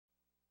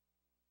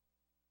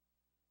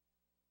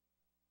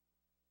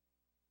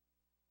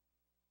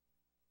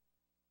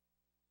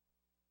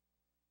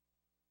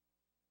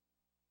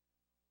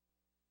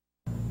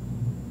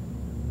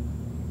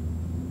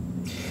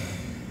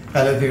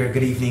Hello there,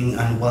 good evening,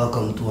 and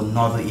welcome to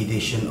another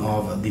edition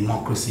of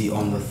Democracy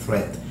on the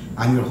Threat.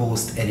 I'm your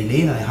host, Eddy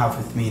Layne, and I have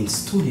with me in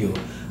studio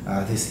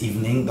this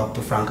evening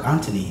Dr. Frank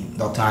Anthony.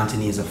 Dr.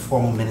 Anthony is a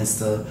former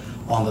minister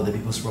under the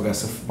People's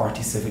Progressive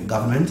Party civic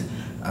government,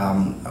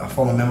 a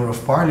former member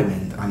of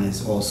parliament, and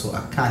is also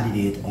a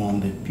candidate on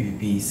the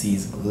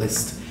PPPC's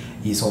list.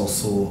 He's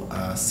also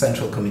a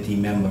central committee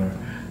member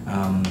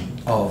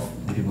of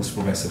the People's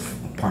Progressive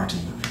Party.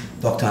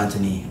 Dr.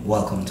 Anthony,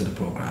 welcome to the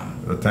program.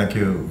 Thank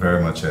you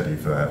very much, Eddy,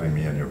 for having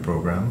me on your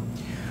program.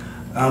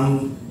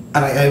 And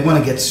I want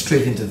to get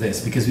straight into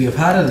this because we have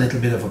had a little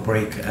bit of a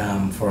break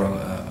for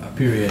a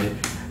period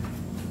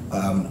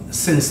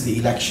since the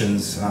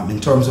elections in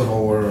terms of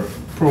our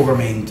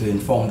programming to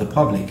inform the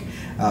public.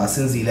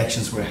 Since the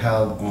elections were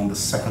held on the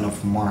 2nd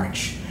of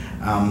March,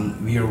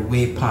 we are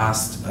way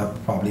past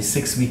probably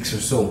 6 weeks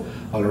or so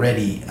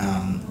already,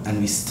 and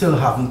we still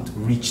haven't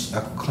reached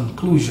a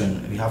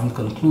conclusion. We haven't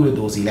concluded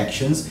those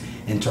elections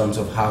in terms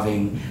of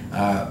having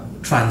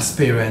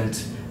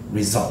transparent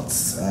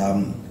results.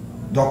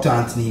 Dr.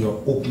 Anthony,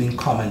 your opening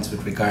comments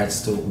with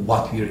regards to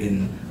what we're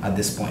in at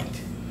this point.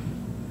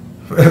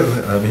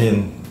 Well,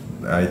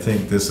 I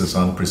think this is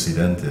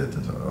unprecedented.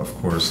 Of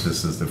course,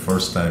 this is the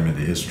first time in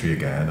the history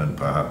again, and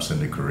perhaps in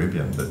the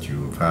Caribbean, that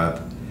you've had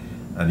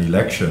an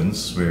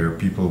elections where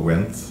people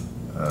went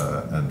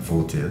and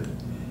voted,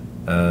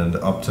 and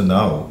up to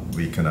now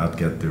we cannot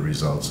get the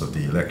results of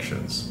the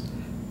elections.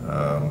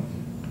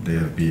 There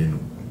have been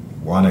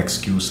one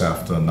excuse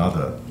after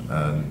another,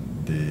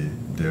 and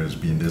there's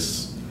been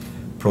this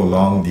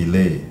prolonged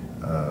delay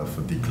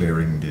for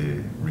declaring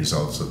the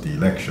results of the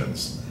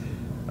elections.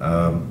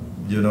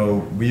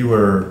 We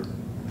were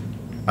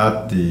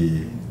at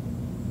the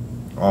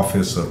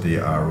office of the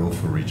RO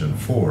for Region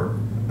 4,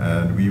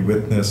 and we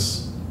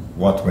witnessed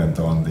what went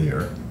on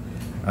there.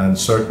 And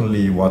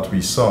certainly what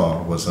we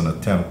saw was an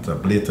attempt, a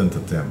blatant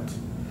attempt,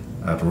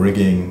 at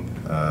rigging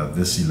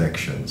these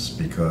elections,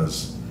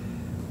 because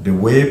the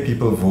way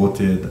people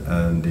voted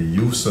and the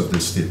use of the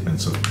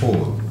statements of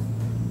poll,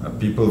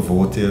 people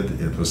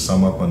voted, it was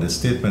summed up on the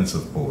statements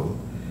of poll,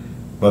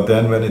 but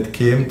then when it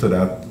came to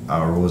that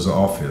RO's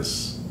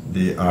office,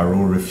 the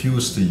RO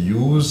refused to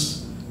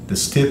use the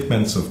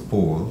statements of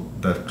poll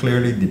that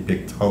clearly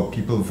depict how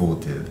people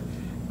voted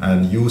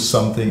and use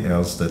something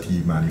else that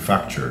he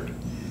manufactured.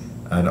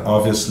 And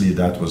obviously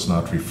that was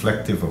not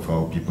reflective of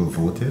how people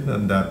voted,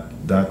 and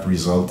that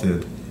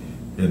resulted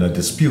in a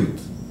dispute.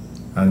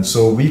 And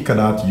so we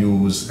cannot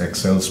use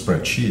Excel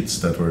spreadsheets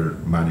that were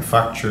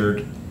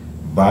manufactured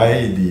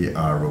by the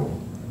RO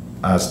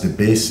as the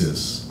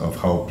basis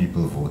of how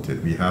people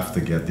voted. We have to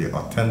get the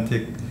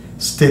authentic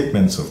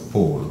statements of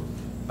poll,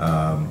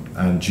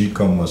 and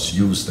GCOM must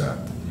use that.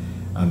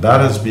 And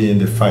that has been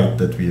the fight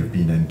that we have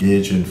been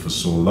engaged in for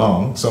so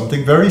long.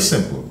 Something very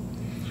simple,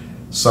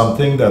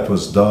 something that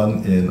was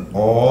done in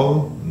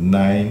all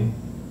 9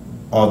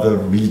 other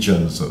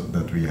regions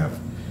that we have.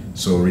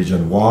 So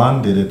Region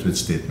 1 did it with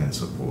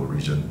statements of poll,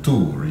 Region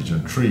 2,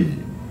 Region 3,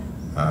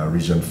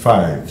 Region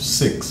 5,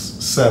 6,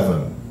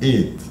 7,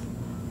 8,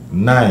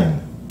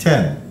 9,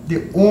 10.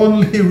 The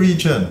only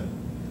region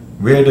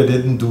where they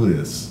didn't do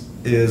this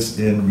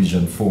is in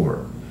Region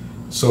 4.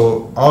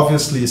 So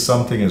obviously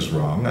something is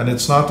wrong, and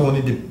it's not only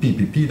the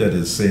PPP that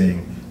is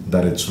saying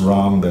that it's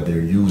wrong that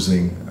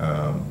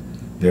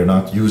they're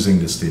not using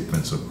the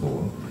statements of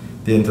poll.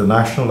 The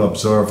international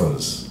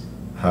observers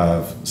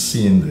have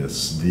seen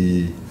this,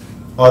 the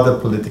other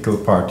political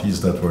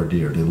parties that were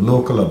there, the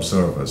local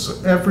observers.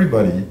 So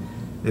everybody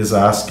is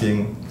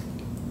asking,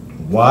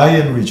 why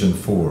in Region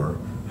 4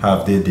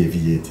 have they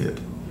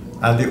deviated?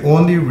 And the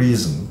only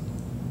reason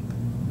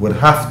would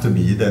have to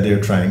be that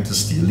they're trying to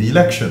steal the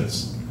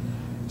elections.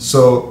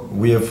 So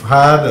we have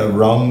had a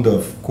round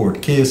of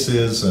court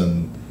cases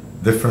and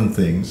different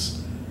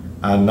things,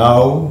 and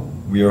now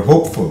we are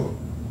hopeful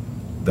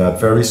that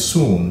very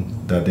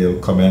soon that they'll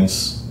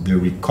commence the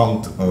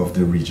recount of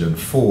the Region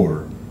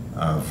 4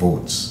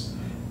 votes.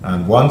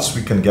 And once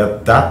we can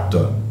get that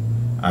done,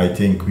 I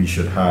think we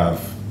should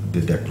have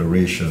the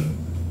declaration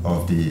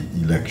of the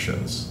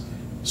elections.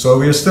 So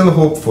we are still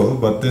hopeful,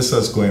 but this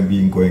has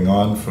been going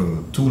on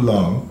for too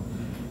long.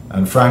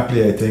 And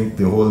frankly, I think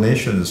the whole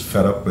nation is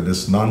fed up with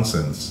this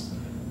nonsense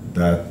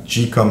that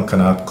GCOM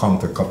cannot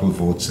count a couple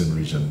votes in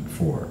Region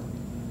 4.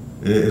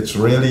 It's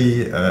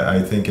really,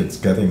 I think it's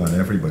getting on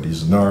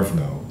everybody's nerve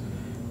now.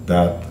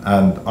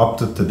 And up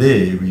to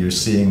today, we are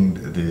seeing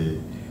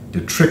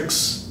the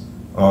tricks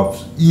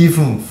of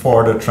even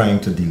further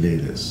trying to delay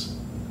this.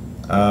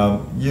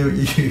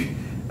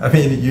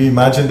 You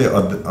imagine the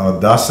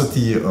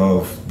audacity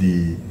of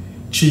the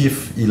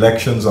chief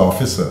elections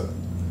officer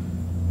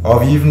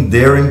of even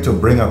daring to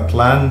bring a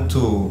plan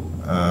to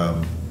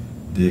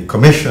the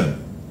commission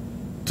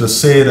to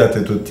say that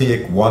it would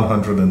take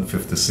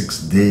 156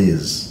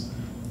 days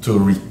to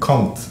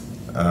recount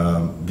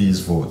these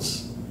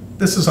votes.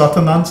 This is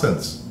utter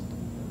nonsense.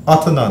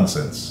 Utter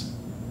nonsense.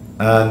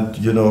 And,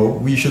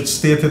 we should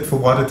state it for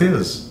what it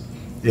is.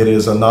 It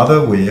is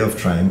another way of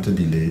trying to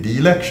delay the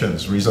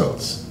elections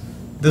results.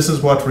 this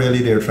is what really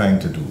they're trying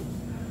to do.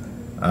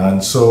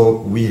 And so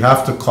we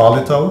have to call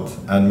it out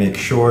and make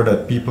sure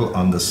that people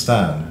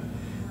understand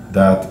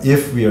that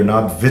if we are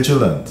not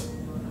vigilant,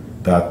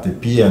 that the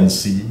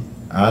PNC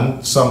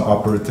and some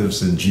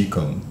operatives in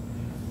GCOM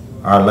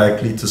are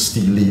likely to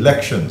steal the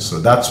elections. So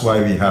that's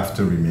why we have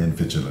to remain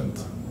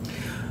vigilant.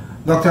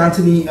 Dr.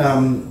 Anthony,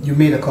 you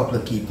made a couple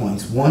of key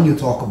points. One, you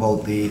talk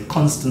about the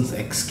constant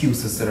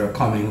excuses that are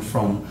coming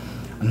from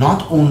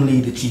not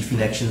only the Chief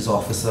Elections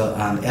Officer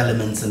and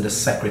elements in the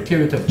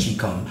Secretariat of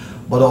GCOM,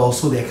 but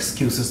also the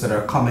excuses that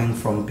are coming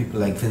from people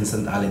like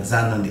Vincent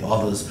Alexander and the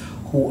others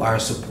who are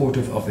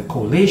supportive of the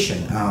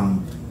coalition.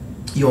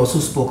 You also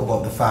spoke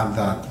about the fact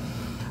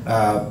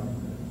that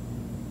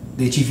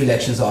the Chief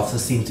Elections Officer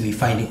seems to be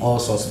finding all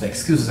sorts of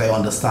excuses. I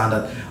understand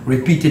that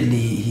repeatedly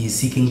he's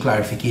seeking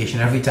clarification.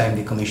 Every time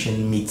the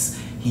Commission meets,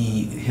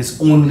 his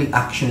only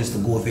action is to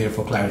go there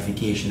for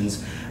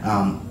clarifications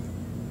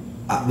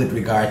with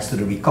regards to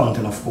the recount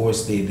and, of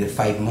course, the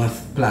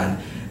 5-month plan.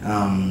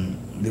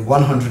 The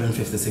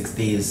 156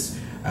 days,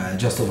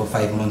 just over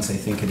 5 months, I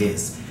think it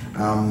is.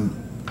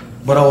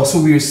 But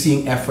also we're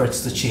seeing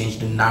efforts to change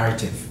the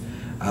narrative.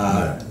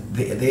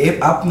 The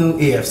APNU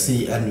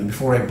AFC, and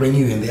before I bring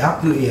you in, the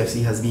APNU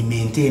AFC has been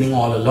maintaining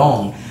all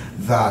along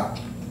that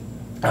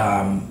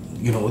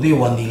you know, they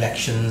won the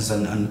elections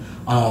and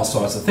all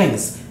sorts of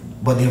things,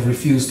 but they've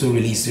refused to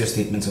release their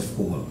statements of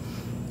poll.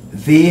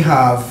 They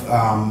have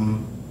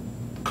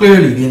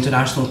clearly the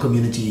international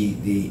community,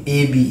 the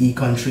ABE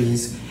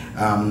countries,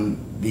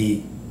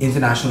 the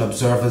international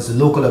observers, the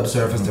local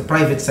observers, the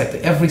private sector,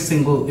 every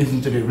single,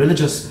 even to the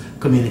religious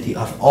community,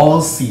 have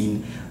all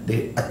seen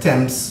the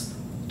attempts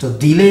to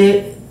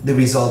delay the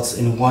results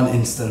in one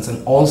instance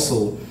and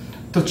also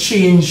to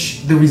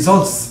change the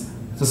results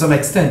to some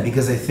extent,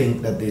 because I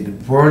think that the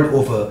world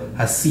over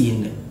has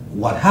seen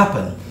what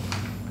happened.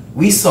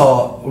 We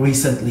saw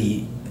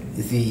recently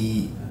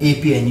the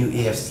APNU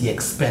AFC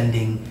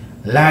expending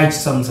large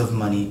sums of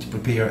money to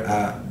prepare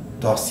a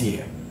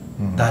dossier.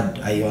 That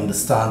I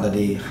understand that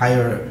they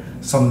hire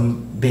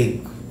some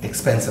big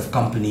expensive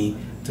company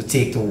to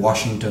take to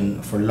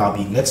Washington for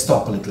lobbying. Let's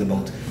talk a little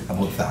about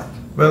that.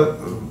 Well,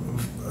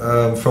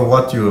 from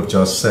what you have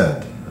just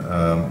said,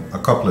 a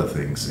couple of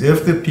things.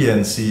 If the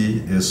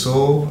PNC is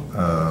so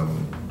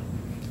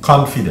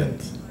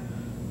confident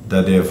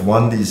that they have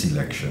won these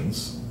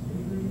elections,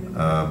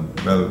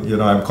 well, you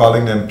know, I'm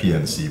calling them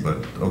PNC,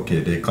 but okay,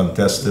 they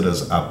contested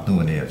as APNU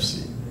and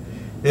AFC.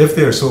 If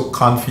they're so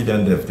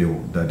confident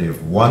that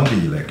they've won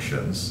the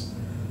elections,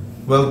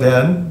 well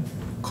then,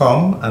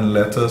 come and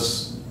let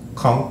us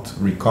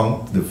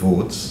recount the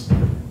votes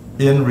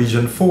in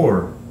Region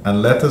 4,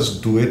 and let us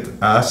do it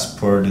as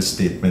per the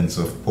statements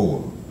of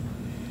poll.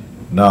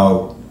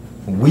 Now,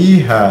 we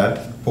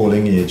had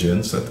polling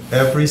agents at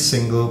every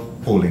single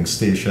polling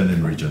station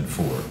in Region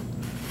 4.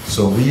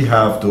 So we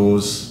have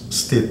those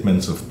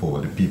statements of poll,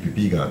 the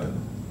PPP got them.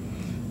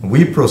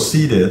 We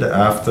proceeded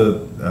after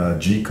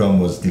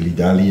GCOM was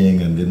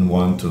dilly-dallying and didn't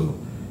want to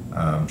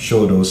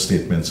show those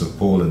statements of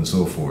poll and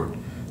so forth.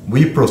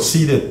 We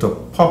proceeded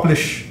to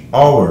publish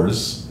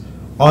ours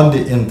on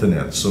the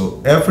internet.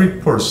 So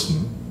every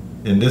person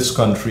in this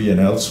country and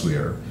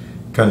elsewhere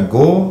can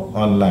go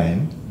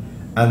online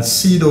and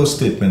see those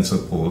statements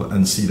of poll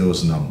and see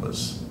those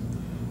numbers.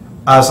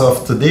 As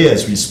of today,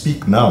 as we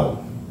speak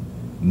now,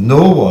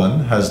 no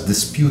one has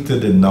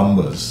disputed the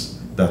numbers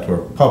that were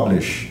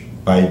published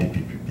by the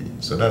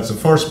PPP. So that's the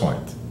first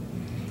point.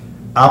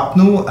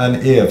 APNU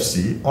and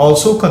AFC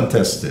also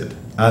contested,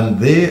 and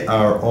they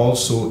are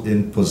also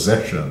in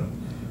possession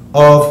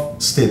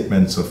of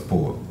statements of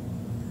poll.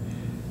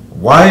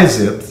 Why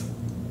is it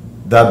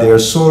that they are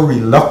so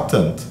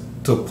reluctant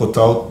to put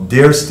out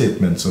their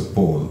statements of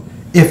poll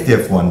if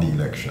they've won the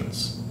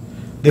elections?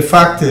 The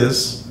fact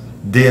is,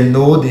 they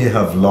know they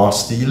have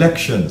lost the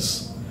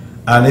elections.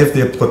 And if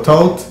they put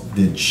out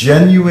the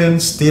genuine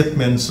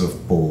statements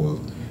of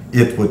poll,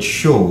 it would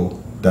show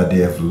that they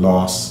have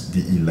lost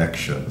the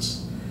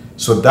elections.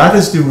 So that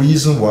is the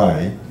reason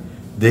why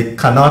they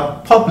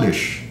cannot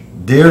publish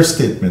their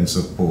statements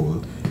of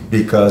poll,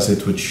 because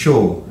it would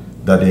show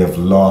that they have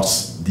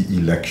lost the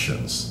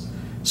elections.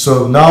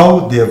 So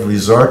now they have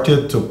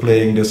resorted to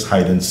playing this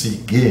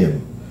hide-and-seek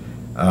game.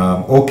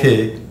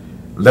 Okay,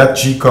 let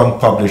GCOM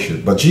publish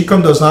it. But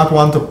GCOM does not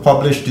want to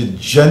publish the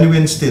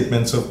genuine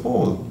statements of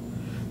poll,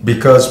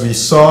 because we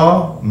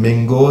saw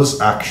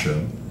Mingo's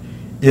action.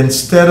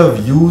 Instead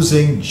of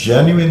using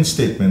genuine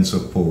statements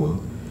of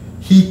poll,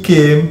 he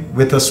came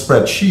with a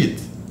spreadsheet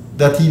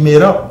that he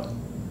made up.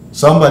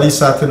 Somebody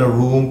sat in a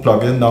room,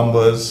 plug in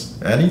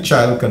numbers. Any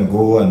child can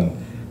go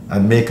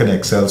and make an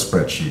Excel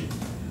spreadsheet.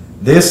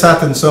 They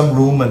sat in some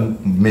room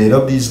and made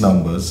up these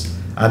numbers,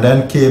 and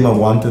then came and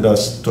wanted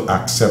us to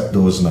accept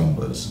those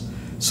numbers.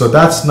 So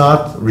that's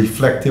not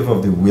reflective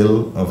of the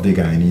will of the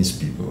Guyanese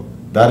people.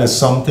 That is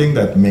something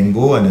that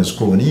Mingo and his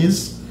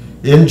cronies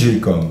in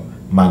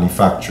GCOM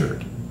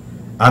manufactured.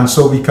 And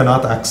so we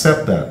cannot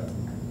accept that.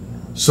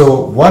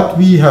 So what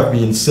we have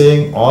been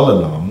saying all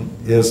along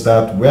is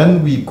that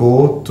when we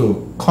go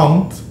to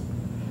count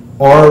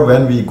or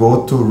when we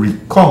go to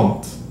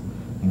recount,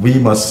 we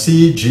must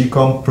see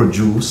GCOM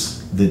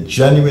produce the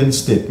genuine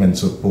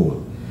statements of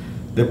poll.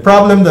 The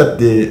problem that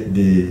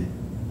the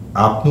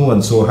APNU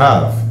and so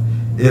have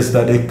is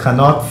that they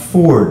cannot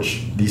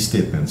forge these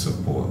statements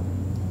of poll.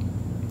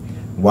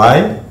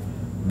 Why?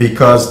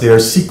 Because there are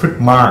secret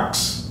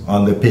marks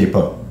on the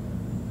paper.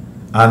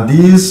 And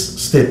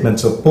these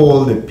statements of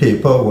poll, the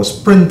paper was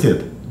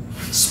printed,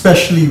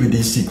 especially with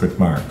these secret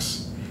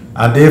marks.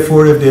 And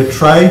therefore, if they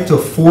try to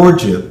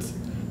forge it,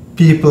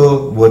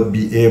 people would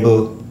be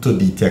able to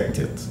detect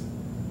it,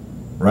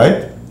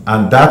 right?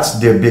 And that's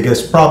their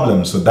biggest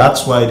problem. So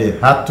that's why they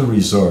had to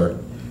resort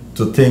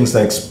to things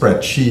like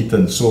spreadsheet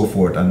and so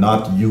forth and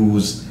not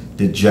use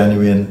the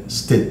genuine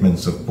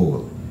statements of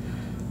poll.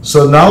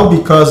 So now,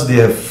 because they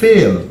have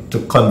failed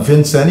to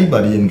convince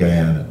anybody in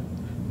Guyana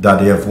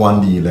that they have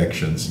won the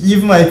elections,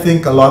 even I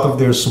think a lot of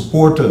their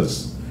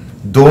supporters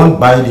don't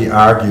buy the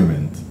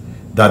argument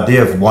that they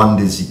have won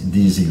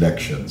these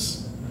elections.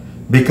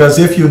 Because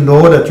if you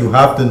know that you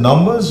have the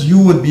numbers, you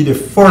would be the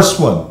first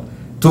one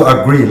to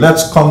agree,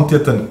 let's count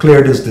it and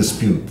clear this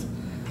dispute.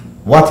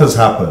 What has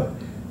happened?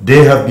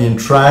 They have been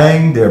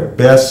trying their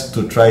best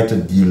to try to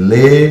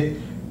delay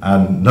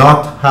and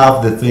not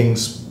have the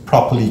things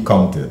properly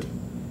counted,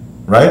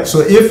 right? So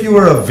if you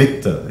are a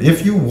victor,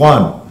 if you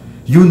won,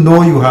 you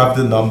know you have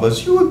the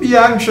numbers, you would be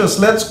anxious.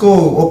 Let's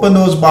go, open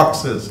those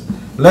boxes.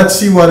 Let's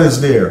see what is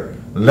there.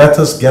 Let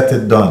us get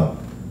it done.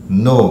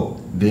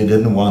 No, they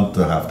didn't want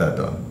to have that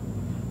done,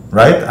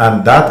 right?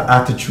 And that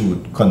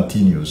attitude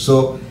continues.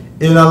 So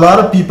in a lot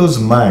of people's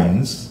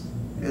minds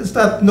is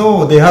that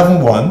no, they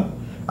haven't won,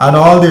 and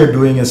all they're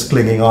doing is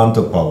clinging on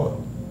to power.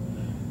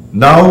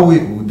 Now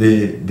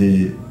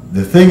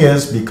the thing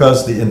is,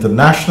 because the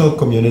international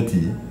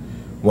community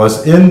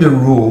was in the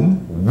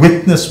room,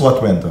 witnessed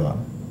what went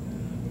on,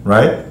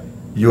 right?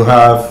 You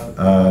have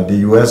the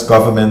US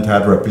government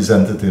had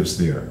representatives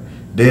there.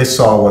 They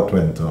saw what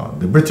went on.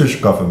 The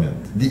British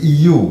government, the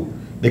EU,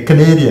 the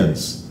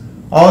Canadians,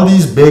 all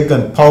these big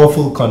and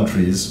powerful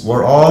countries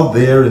were all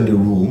there in the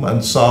room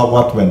and saw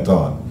what went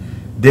on.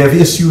 They have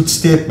issued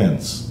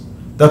statements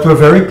that were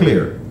very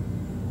clear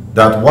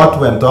that what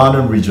went on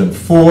in Region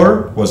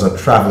 4 was a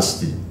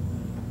travesty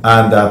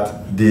and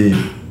that the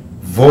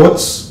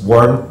votes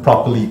weren't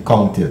properly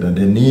counted and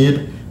they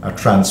need a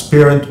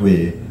transparent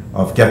way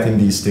of getting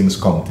these things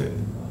counted.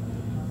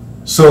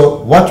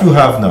 So what you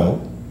have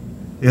now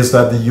is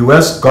that the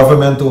US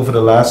government over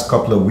the last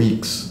couple of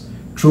weeks,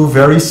 through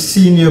very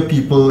senior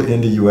people in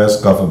the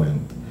US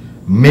government,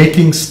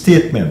 making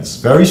statements,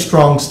 very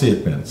strong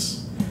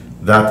statements,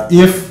 that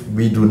if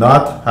we do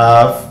not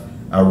have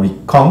a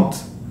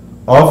recount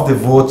of the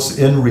votes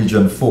in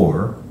Region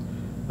 4,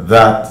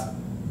 that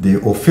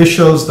the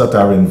officials that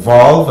are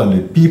involved and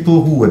the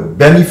people who would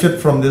benefit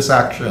from this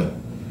action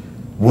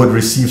would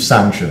receive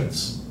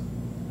sanctions,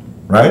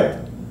 right?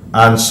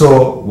 And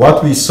so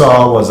what we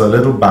saw was a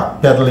little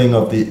backpedaling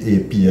of the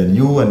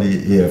APNU and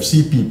the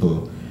AFC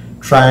people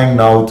trying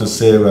now to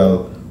say,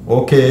 well,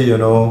 okay, you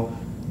know,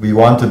 we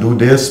want to do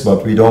this,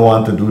 but we don't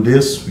want to do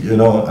this, you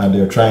know, and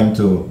they're trying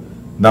to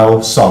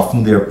now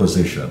soften their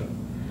position.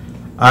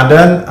 And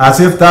then, as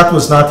if that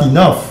was not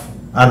enough,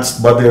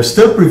 but they're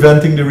still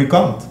preventing the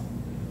recount.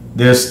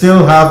 They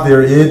still have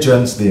their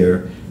agents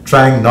there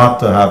trying not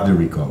to have the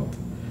recount.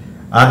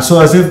 And so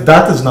as if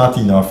that is not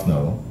enough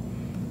now,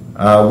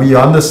 we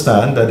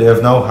understand that they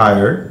have now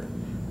hired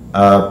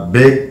a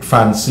big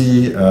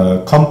fancy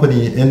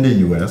company in the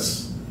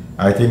US.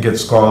 I think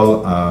it's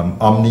called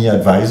Omni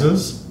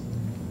Advisors.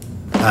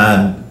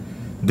 And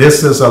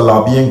this is a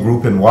lobbying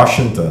group in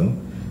Washington.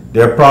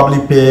 They're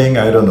probably paying,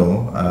 I don't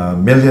know,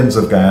 millions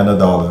of Guyana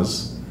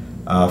dollars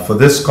for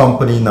this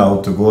company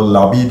now to go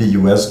lobby the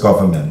US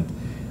government.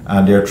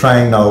 And they're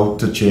trying now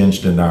to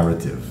change the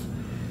narrative.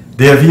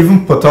 They have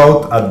even put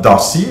out a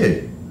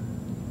dossier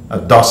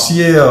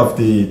of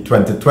the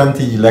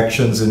 2020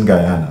 elections in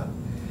Guyana.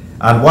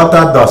 And what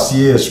that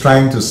dossier is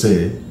trying to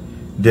say,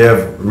 they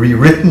have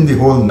rewritten the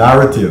whole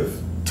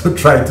narrative to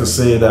try to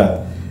say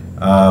that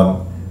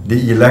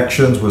the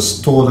elections were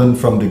stolen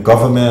from the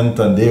government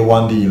and they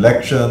won the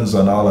elections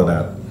and all of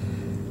that.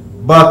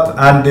 But,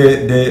 and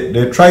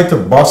they tried to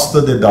bolster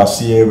the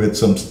dossier with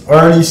some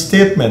early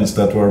statements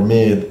that were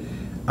made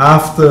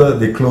after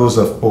the close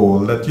of poll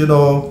that, you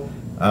know,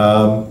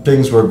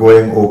 things were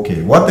going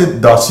okay. What the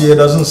dossier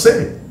doesn't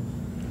say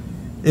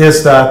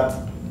is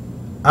that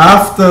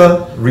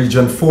after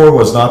Region 4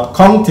 was not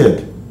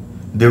counted,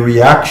 the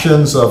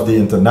reactions of the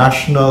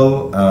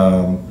international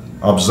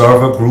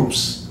observer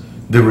groups,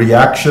 the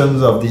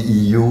reactions of the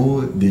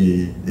EU,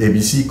 the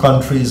ABC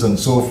countries and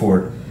so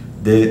forth,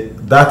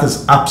 that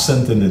is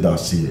absent in the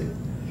dossier.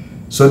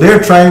 So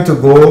they're trying to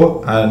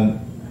go and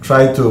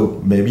try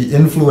to maybe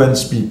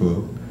influence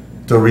people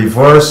to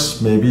reverse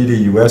maybe the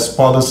US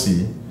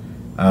policy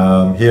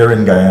here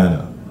in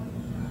Guyana.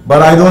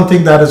 But I don't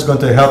think that is going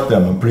to help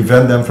them and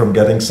prevent them from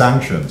getting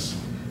sanctions,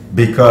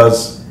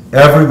 because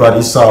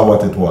everybody saw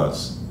what it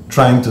was,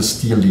 trying to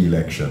steal the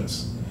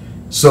elections.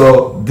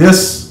 So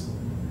this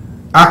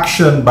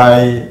action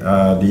by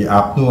the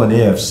APNU and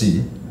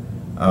AFC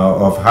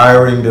of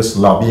hiring this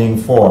lobbying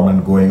firm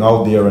and going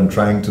out there and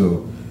trying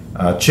to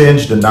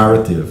change the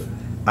narrative,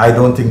 I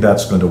don't think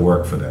that's going to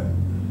work for them.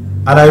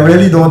 And I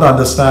really don't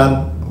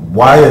understand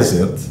why is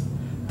it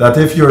that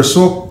if you're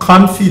so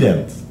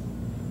confident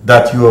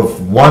that you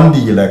have won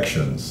the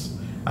elections,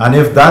 and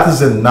if that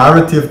is a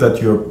narrative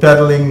that you're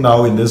peddling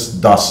now in this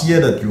dossier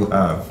that you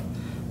have,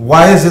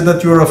 why is it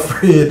that you're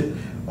afraid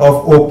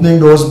of opening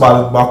those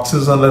ballot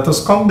boxes and let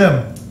us count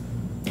them?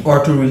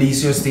 Or to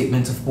release your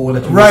statements of poll.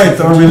 Right,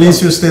 or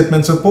release your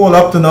statements of poll.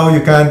 Up to now,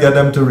 you can't get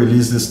them to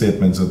release the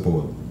statements of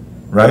poll,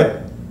 right?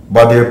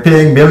 But they're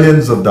paying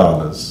millions of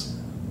dollars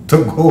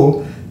to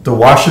go to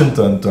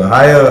Washington to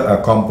hire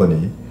a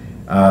company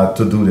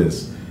to do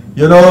this.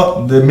 You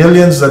know, the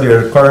millions that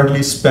they're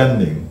currently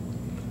spending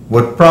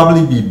would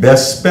probably be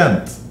best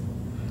spent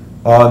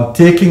on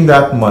taking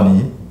that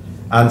money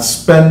and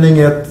spending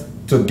it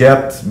to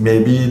get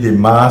maybe the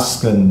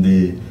mask and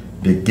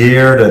the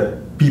gear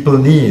that people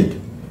need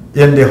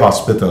in the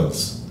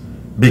hospitals,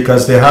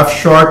 because they have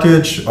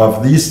shortage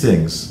of these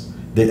things,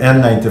 the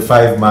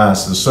N95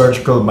 masks, the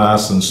surgical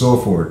masks and so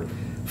forth,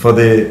 for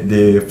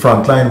the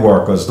frontline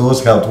workers,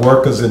 those health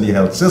workers in the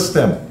health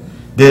system.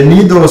 They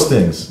need those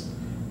things.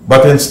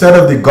 But instead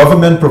of the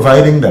government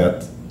providing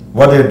that,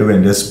 what they're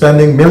doing, they're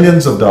spending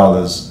millions of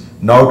dollars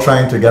now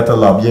trying to get a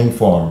lobbying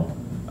firm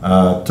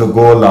to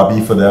go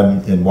lobby for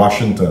them in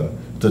Washington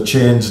to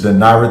change the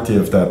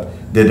narrative that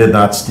they did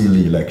not steal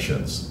the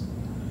elections.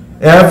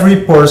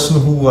 Every person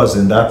who was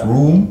in that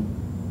room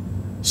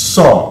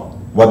saw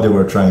what they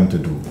were trying to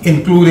do.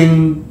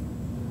 Including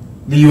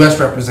the U.S.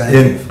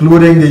 representative.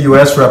 Including the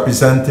U.S.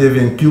 representative,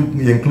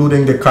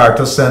 including the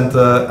Carter Center,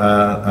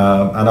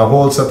 and a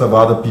whole set of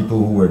other people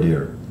who were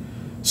there.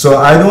 So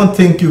I don't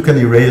think you can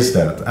erase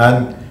that.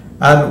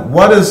 And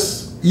what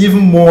is even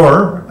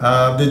more,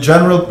 the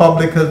general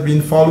public has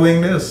been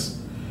following this.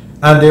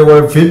 And there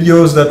were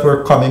videos that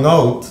were coming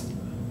out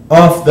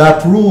of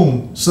that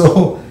room.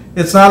 So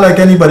it's not like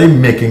anybody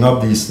making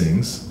up these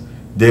things.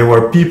 There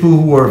were people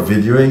who were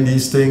videoing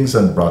these things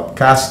and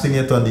broadcasting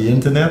it on the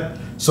internet.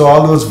 So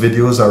all those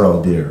videos are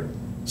out there.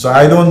 So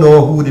I don't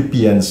know who the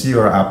PNC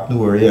or APNU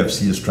or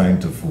AFC is trying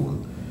to fool.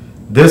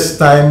 This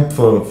time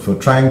for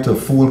trying to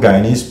fool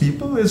Guyanese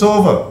people is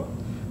over.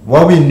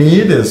 What we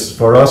need is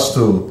for us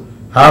to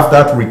have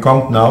that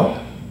recount now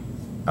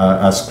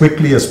as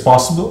quickly as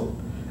possible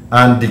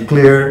and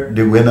declare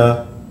the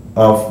winner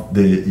of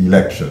the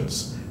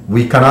elections.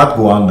 We cannot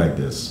go on like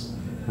this.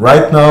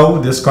 Right now,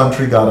 this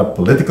country got a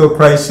political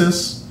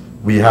crisis.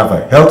 We have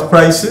a health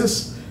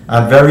crisis.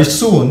 And very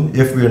soon,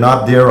 if we're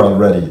not there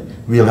already,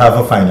 we'll have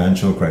a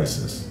financial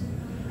crisis.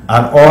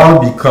 And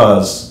all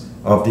because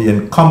of the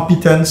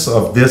incompetence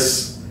of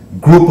this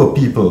group of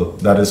people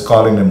that is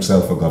calling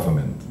themselves a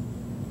government.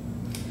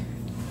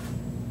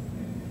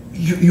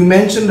 You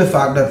mentioned the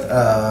fact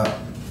that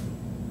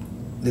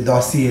the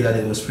dossier that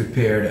it was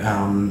prepared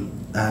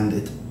and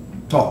it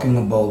talking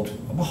about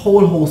a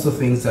whole host of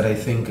things that I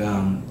think,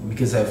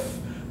 because I've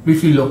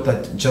briefly looked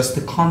at just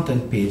the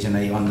content page and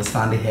I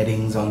understand the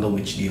headings under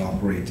which they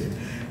operated.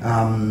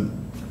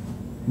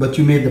 But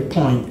you made the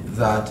point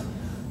that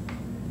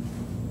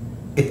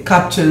it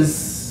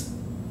captures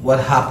what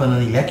happened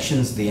on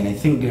elections day, and I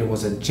think there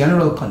was a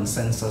general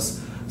consensus,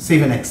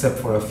 save and except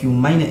for a few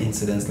minor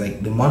incidents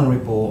like the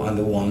Monrepo and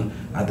the one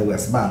at the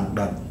West Bank,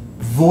 that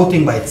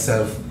voting by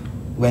itself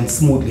went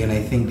smoothly, and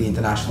I think the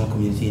international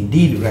community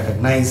indeed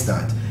recognized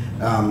that.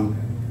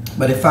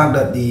 But the fact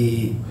that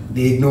they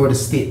ignore the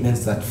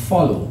statements that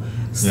follow,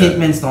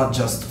 statements not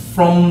just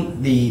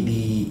from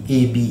the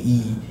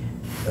ABE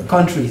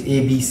countries,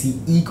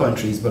 ABCE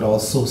countries, but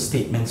also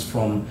statements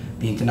from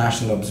the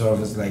international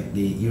observers like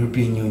the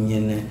European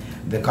Union,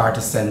 the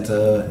Carter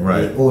Center,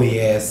 the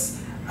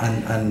OAS,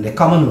 and the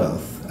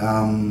Commonwealth.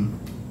 And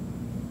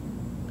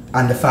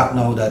the fact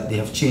now that they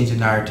have changed the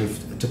narrative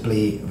to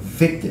play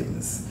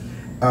victims.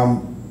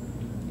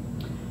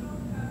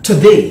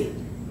 Today,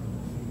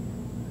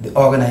 the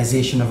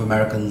Organization of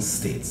American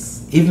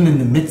States, even in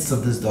the midst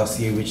of this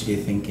dossier, which they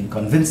think can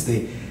convince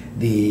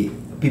the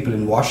people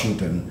in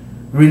Washington,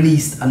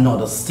 released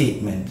another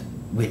statement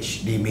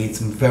which they made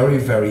some very,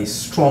 very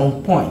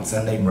strong points.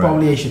 And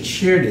I should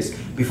share this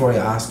before I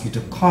ask you to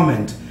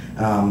comment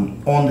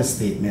on the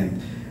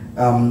statement.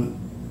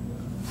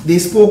 They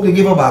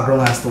gave a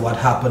background as to what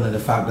happened and the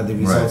fact that the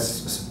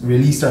results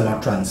released are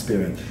not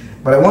transparent.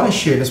 But I want to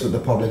share this with the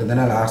public, and then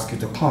I'll ask you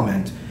to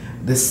comment.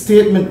 The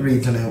statement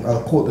reads, and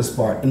I'll quote this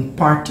part, in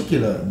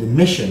particular, the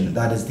mission,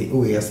 that is the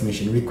OAS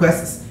mission,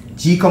 requests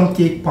GCOM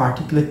take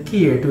particular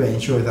care to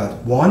ensure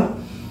that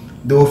 1.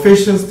 The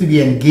officials to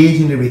be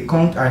engaged in the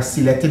recount are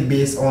selected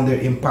based on their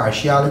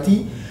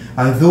impartiality,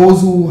 and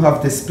those who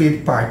have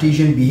displayed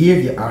partisan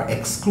behavior are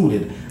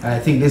excluded. And I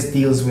think this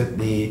deals with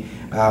the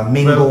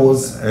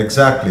Mingos. Well,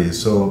 exactly.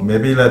 So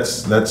maybe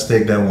let's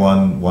take them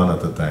one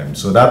at a time.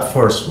 So that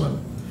first one,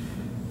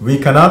 we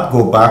cannot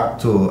go back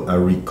to a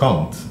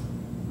recount,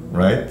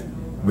 right,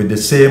 with the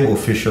same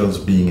officials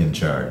being in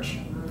charge,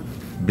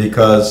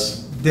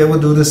 because they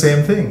would do the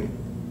same thing.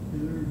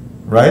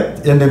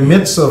 right? In the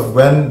midst of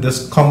when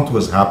this count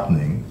was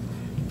happening,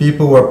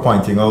 people were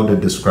pointing out the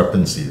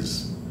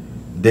discrepancies.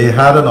 They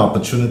had an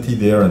opportunity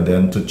there and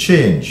then to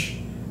change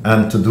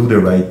and to do the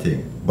right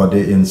thing, but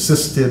they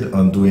insisted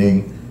on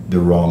doing the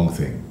wrong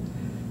thing.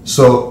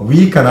 So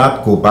we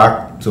cannot go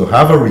back to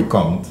have a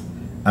recount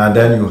and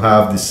then you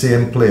have the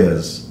same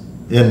players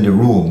in the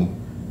room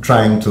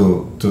trying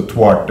to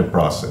thwart the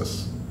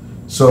process.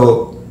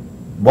 So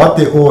what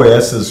the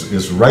OAS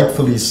is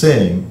rightfully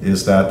saying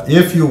is that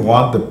if you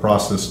want the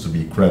process to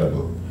be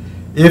credible,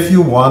 if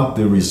you want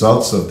the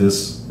results of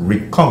this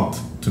recount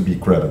to be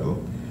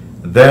credible,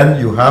 then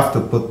you have to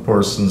put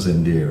persons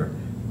in there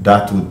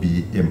that would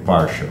be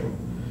impartial.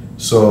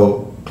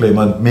 So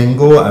claimant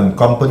Mingo and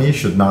company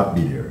should not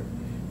be there.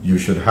 You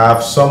should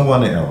have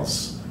someone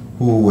else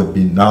who would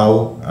be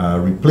now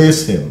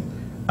replace him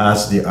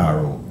as the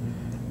RO.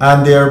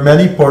 And there are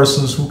many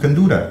persons who can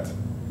do that.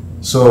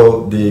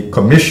 So the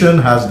commission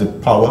has the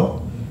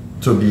power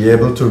to be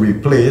able to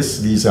replace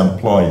these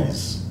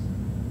employees,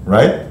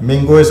 right?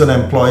 Mingo is an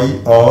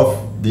employee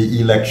of the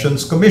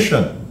Elections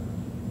Commission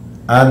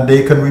and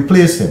they can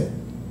replace him.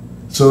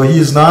 So he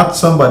is not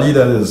somebody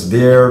that is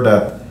there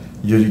that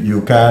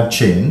you can't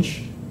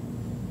change,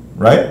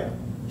 right?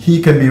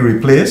 He can be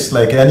replaced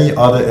like any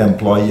other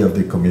employee of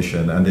the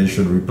commission, and they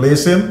should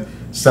replace him,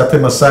 set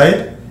him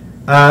aside,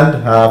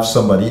 and have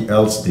somebody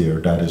else there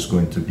that is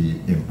going to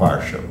be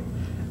impartial.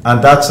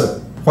 And that's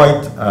a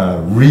quite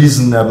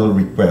reasonable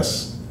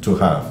request to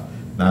have.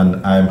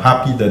 And I'm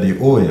happy that the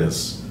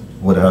OAS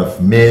would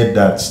have made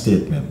that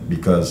statement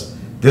because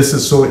this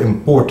is so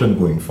important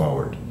going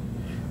forward.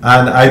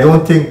 And I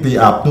don't think the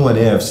APNU and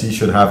AFC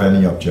should have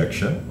any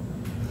objection,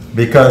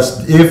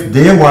 because if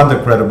they want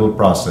a credible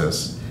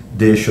process,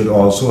 they should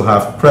also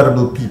have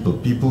credible people,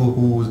 people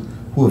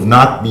who have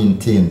not been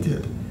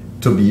tainted,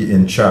 to be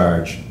in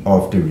charge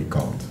of the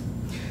recount.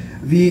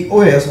 The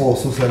OAS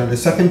also said, and the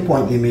second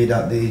point they made,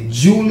 that the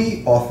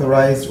duly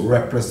authorized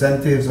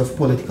representatives of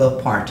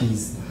political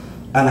parties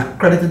and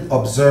accredited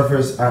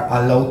observers are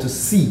allowed to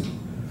see,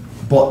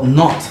 but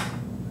not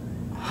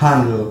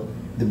handle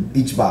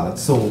each ballot.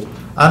 So,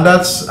 and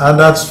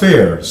that's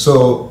fair.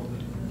 So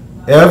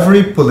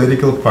every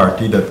political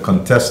party that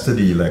contested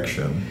the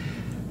election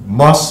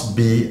must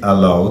be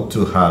allowed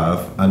to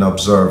have an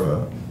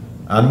observer,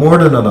 and more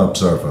than an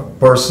observer,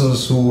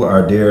 persons who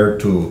are there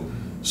to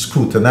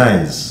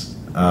scrutinize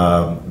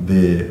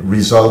the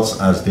results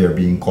as they're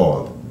being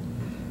called.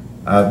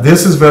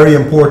 This is very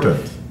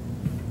important,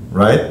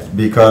 right?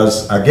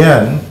 Because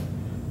again,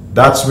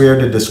 that's where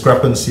the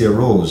discrepancy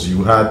arose.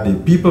 You had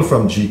the people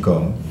from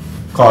GCOM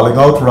calling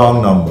out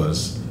wrong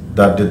numbers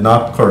that did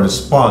not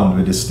correspond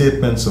with the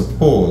statements of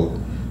poll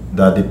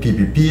that the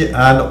PPP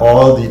and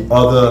all the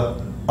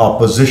other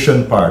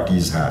opposition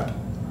parties had,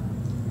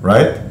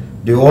 right?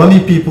 The only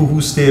people who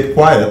stayed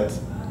quiet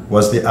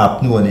was the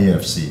APNU and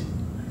AFC,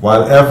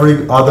 while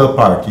every other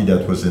party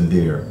that was in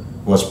there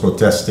was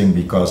protesting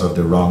because of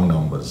the wrong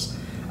numbers.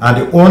 And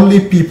the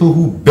only people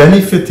who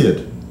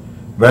benefited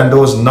when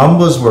those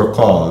numbers were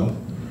called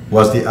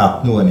was the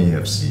APNU and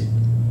AFC,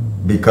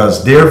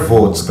 because their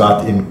votes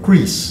got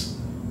increased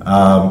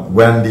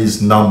when these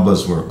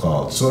numbers were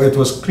called. So it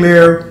was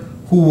clear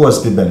who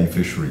was the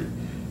beneficiary.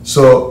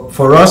 So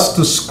for us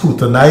to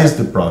scrutinize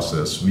the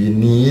process, we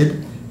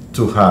need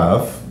to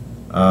have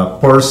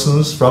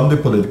persons from the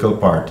political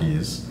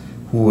parties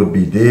who would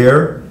be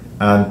there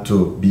and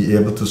to be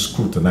able to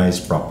scrutinize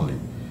properly.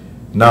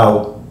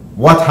 Now,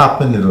 what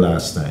happened the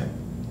last time?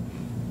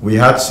 We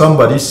had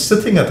somebody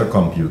sitting at a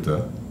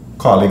computer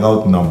calling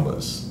out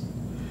numbers.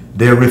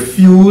 They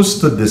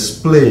refused to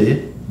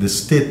display the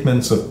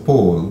statements of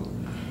poll,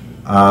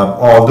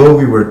 although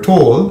we were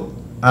told,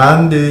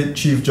 and the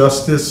Chief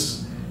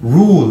Justice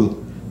ruled,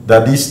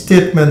 that these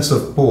statements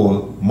of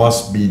poll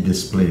must be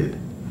displayed.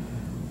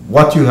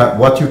 What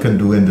you can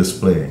do in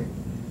displaying,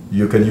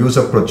 you can use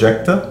a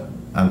projector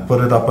and put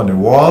it up on the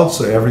wall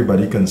so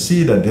everybody can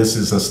see that this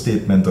is a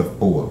statement of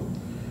poll.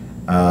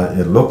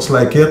 It looks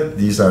like it,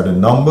 these are the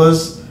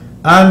numbers,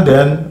 and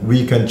then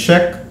we can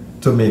check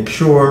to make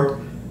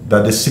sure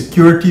that the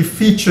security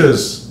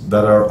features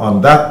that are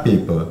on that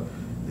paper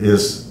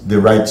is the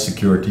right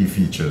security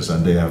features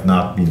and they have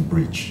not been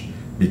breached.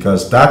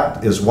 Because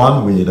that is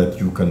one way that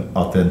you can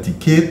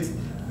authenticate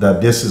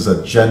that this is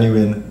a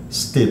genuine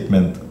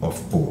statement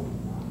of poll,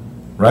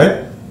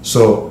 right?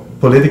 So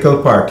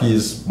political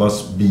parties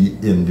must be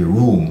in the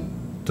room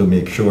to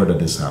make sure that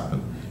this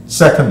happens.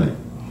 Secondly,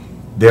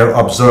 there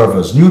are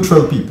observers,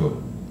 neutral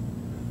people,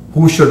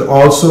 who should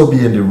also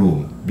be in the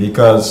room,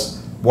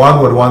 because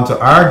one would want to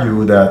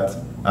argue that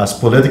as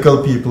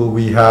political people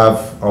we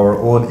have our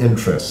own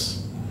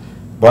interests.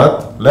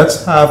 But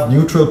let's have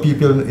neutral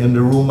people in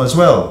the room as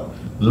well.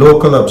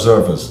 Local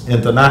observers,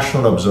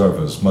 international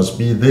observers must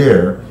be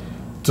there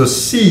to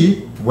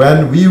see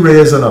when we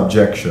raise an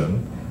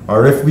objection,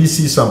 or if we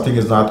see something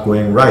is not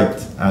going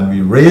right and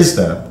we raise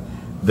that,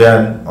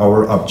 then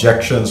our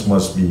objections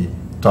must be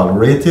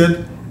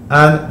tolerated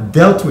and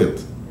dealt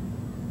with.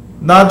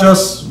 Not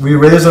just we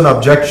raise an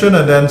objection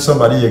and then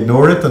somebody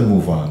ignore it and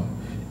move on.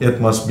 it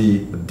must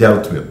be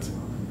dealt with.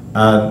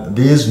 And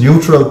these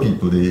neutral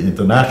people, the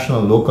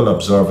international local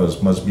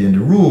observers, must be in the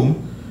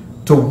room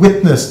to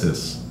witness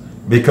this.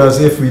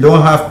 Because if we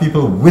don't have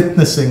people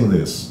witnessing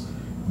this,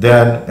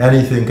 then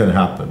anything can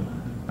happen.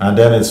 And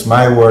then it's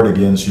my word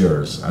against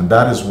yours. And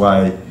that is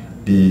why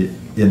the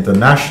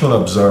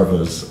international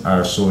observers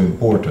are so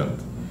important.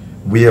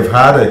 We have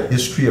had a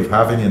history of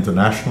having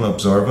international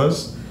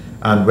observers,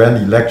 and when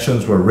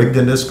elections were rigged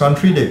in this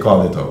country, they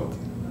called it out.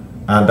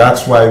 And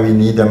that's why we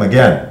need them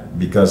again,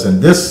 because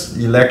in these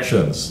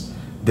elections,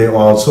 they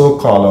also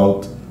call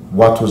out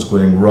what was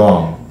going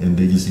wrong in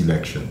these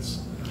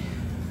elections.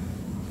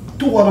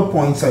 Two other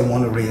points I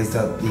want to raise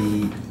that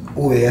the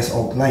OAS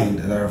outlined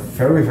that are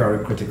very,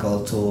 very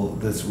critical to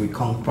this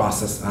recount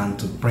process and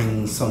to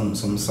bring some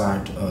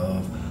sort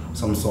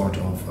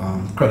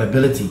of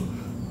credibility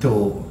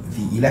to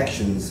the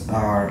elections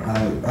are,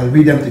 and I'll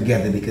read them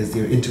together because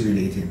they're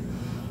interrelated.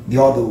 The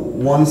other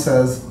one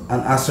says, an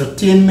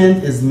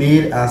ascertainment is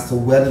made as to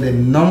whether the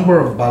number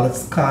of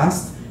ballots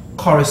cast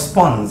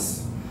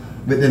corresponds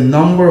with the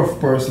number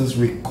of persons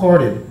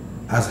recorded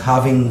as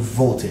having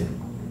voted.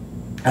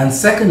 And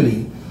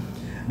secondly,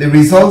 the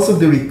results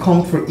of the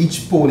recount for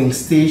each polling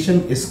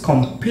station is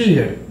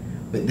compared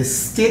with the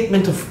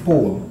statement of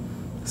poll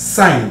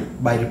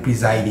signed by the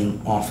presiding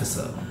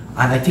officer.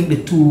 And I think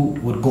the two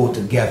would go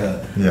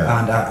together,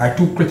 and are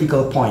two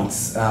critical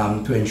points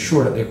to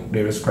ensure that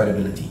there is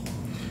credibility.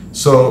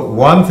 So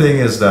one thing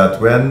is that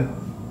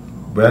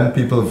when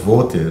people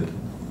voted,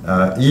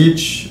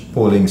 each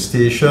polling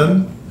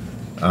station,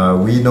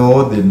 we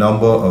know the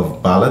number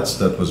of ballots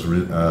that was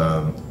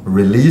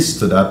released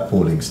to that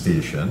polling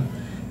station,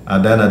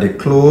 and then at the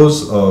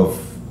close of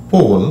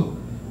poll,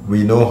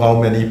 we know how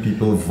many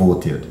people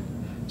voted.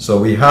 So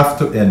we have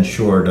to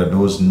ensure that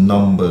those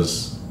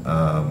numbers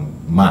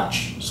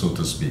match, so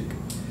to speak.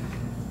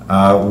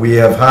 We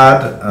have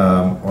had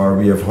or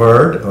we have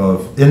heard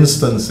of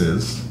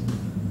instances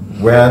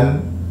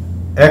when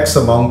X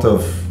amount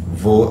of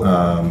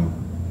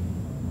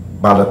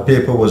ballot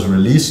paper was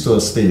released to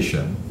a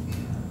station,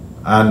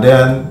 and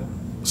then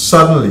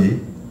suddenly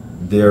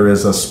there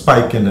is a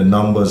spike in the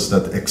numbers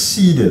that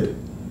exceeded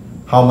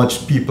how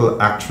much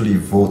people actually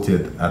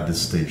voted at the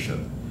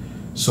station.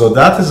 So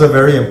that is a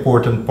very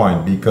important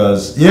point,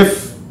 because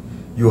if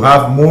you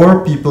have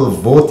more people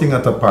voting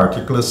at a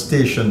particular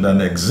station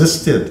than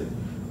existed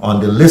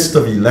on the list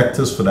of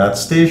electors for that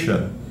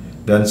station,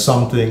 then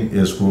something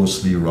is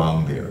grossly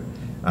wrong there.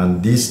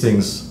 And these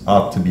things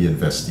ought to be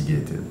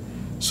investigated.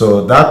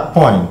 So that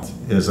point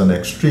is an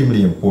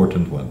extremely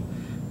important one.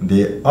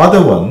 The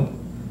other one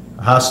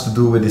has to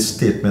do with the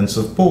statements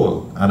of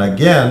poll. And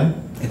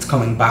again, it's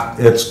coming back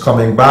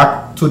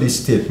to the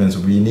statements.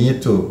 We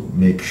need to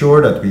make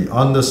sure that we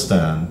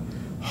understand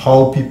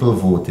how people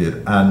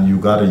voted, and you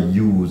got to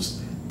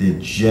use the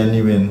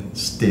genuine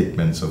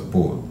statements of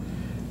poll.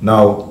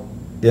 Now,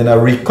 in a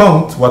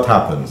recount, what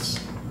happens?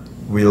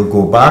 We'll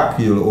go back,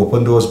 you'll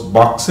open those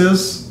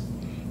boxes,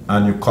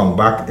 and you come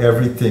back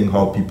everything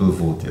how people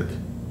voted,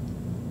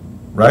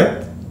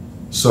 right?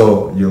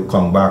 So you'll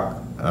come back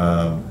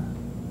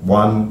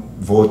one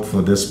vote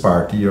for this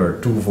party or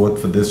two vote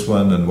for this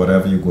one, and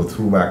whatever, you go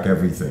through back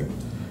everything.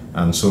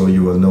 And so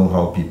you will know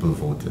how people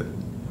voted.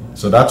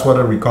 So that's what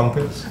a recount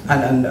is.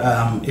 And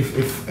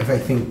if I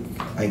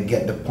think I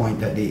get the point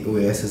that the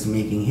OAS is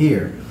making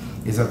here,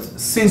 is that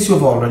since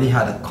you've already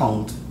had a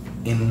count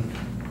in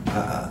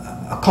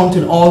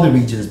all the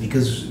regions,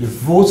 because the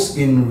votes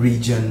in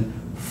region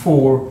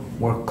 4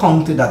 were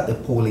counted at the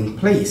polling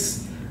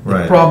place,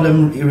 the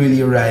problem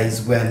really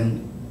arises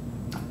when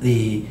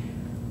the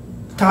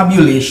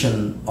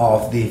tabulation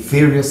of the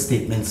various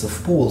statements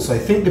of polls. So I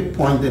think the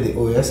point that the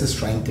OAS is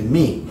trying to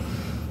make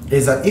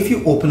is that if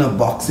you open a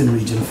box in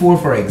region 4,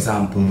 for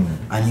example,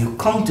 and you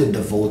counted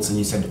the votes and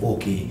you said,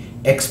 okay,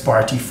 X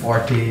party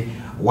 40,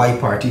 Y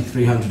party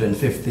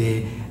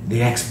 350,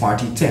 the X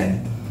party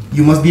 10,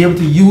 you must be able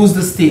to use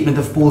the statement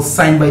of polls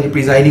signed by the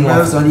presiding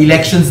officer on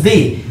elections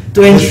day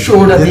to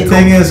ensure that the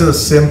thing is a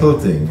simple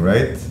thing,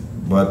 right?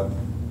 But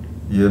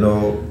you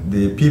know,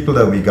 the people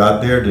that we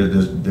got there,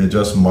 they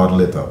just model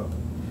it up.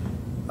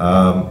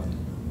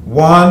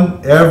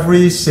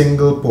 Every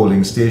single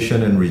polling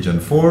station in Region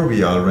 4,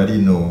 we already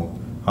know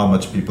how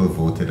much people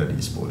voted at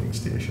each polling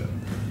station.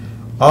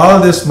 All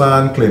this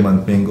man,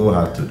 Clement Mingo,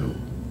 had to do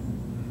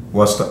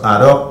was to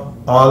add up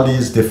all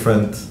these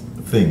different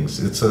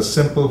things. It's a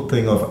simple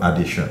thing of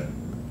addition,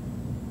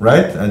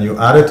 right? And you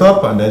add it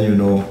up, and then you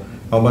know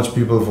how much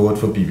people vote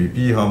for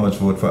PPP, how much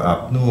vote for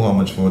APNU, how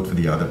much vote for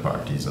the other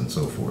parties, and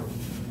so forth.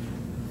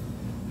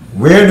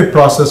 Where the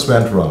process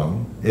went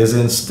wrong is,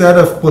 instead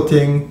of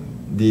putting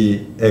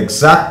the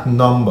exact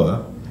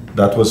number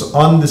that was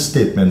on the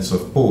statements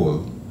of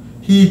poll,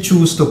 he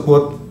chose to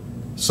put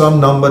some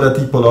number that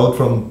he pulled out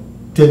from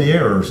thin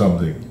air or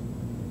something,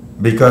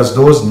 because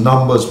those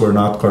numbers were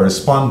not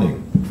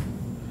corresponding.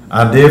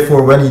 And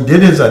therefore, when he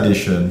did his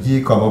addition,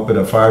 he come up with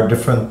a far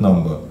different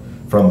number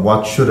from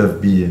what should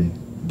have been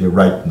the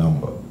right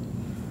number.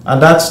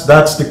 And that's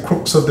the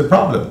crux of the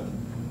problem,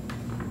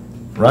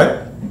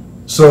 right?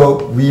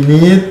 So we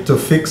need to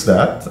fix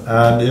that,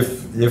 and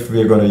if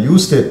we're going to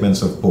use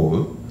statements of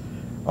poll,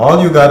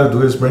 all you got to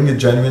do is bring the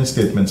genuine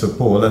statements of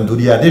poll and do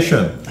the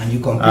addition. And you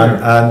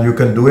compare. And you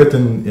can do it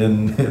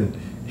in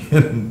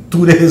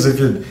 2 days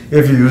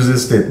if you use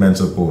these statements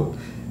of poll.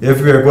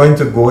 If we are going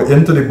to go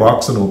into the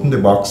box and open the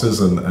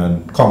boxes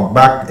and come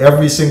back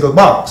every single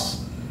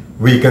box,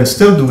 we can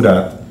still do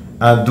that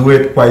and do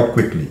it quite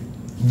quickly.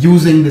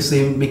 Using the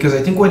same, because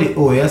I think what the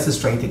OAS is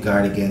trying to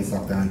guard against,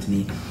 Dr.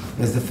 Anthony,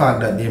 is the fact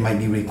that there might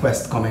be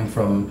requests coming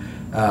from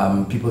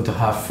people to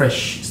have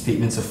fresh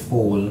statements of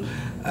poll,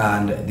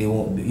 and they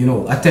won't,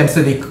 attempts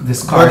to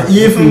discard. But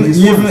even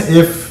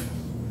if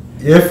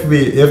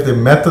the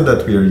method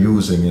that we are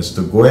using is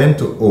to go in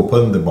to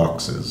open the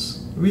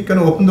boxes, we can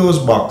open those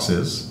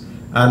boxes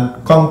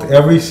and count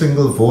every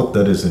single vote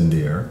that is in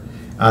there,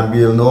 and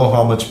we'll know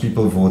how much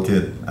people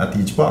voted at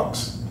each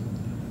box.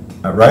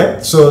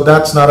 Right? So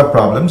that's not a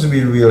problem. So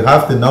we'll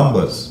have the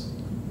numbers,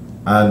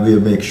 and we'll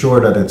make sure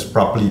that it's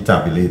properly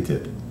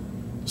tabulated.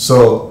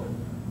 So,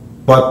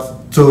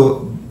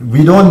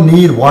 we don't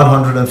need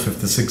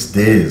 156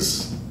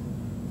 days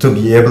to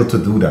be able to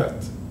do that.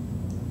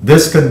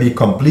 This can be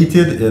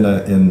completed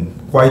in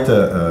quite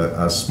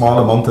a small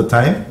amount of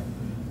time,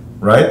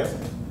 right?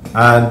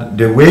 And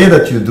the way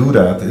that you do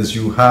that is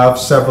you have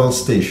several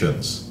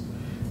stations.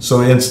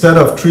 So instead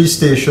of 3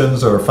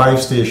 stations or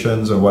 5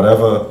 stations or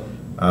whatever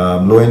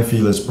Layne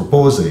is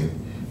proposing,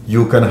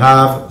 you can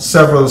have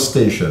several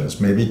stations,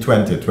 maybe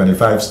 20,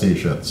 25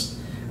 stations.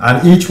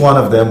 And each one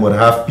of them would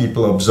have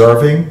people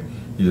observing,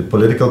 the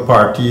political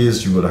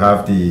parties, you would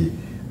have the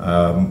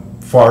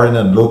foreign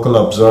and local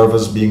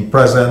observers being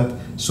present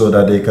so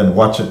that they can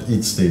watch at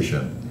each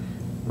station,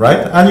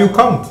 right? And you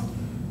count.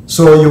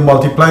 So you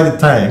multiply the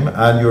time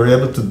and you're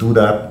able to do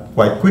that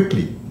quite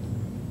quickly,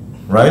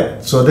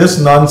 right? So this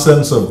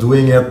nonsense of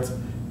doing it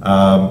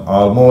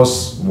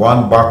almost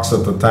 1 box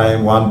at a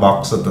time, 1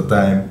 box at a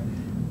time,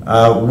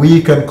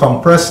 we can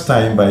compress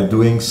time by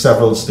doing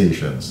several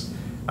stations.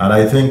 And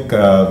I think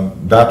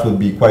that would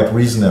be quite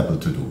reasonable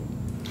to do.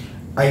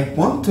 I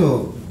want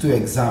to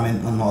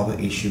examine another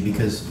issue,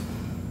 because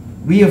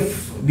we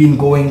have been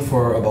going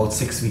for about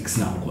 6 weeks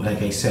now,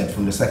 like I said,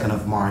 from the 2nd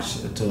of March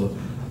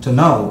to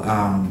now.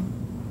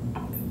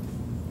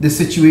 The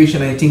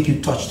situation, I think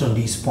you touched on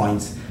these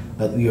points,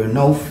 that we are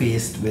now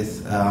faced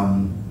with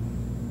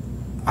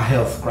a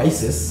health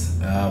crisis.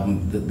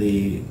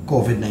 The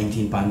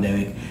COVID-19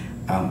 pandemic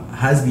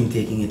has been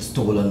taking its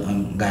toll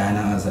on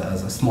Guyana as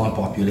a small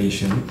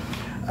population.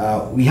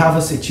 We have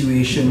a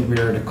situation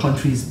where the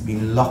country's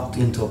been locked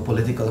into a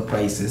political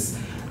crisis,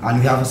 and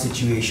we have a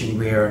situation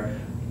where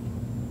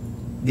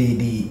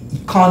the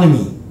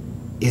economy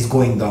is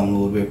going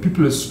downward, where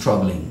people are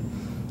struggling.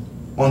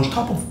 On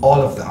top of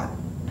all of that,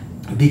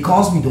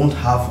 because we don't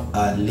have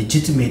a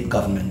legitimate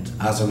government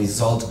as a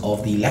result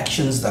of the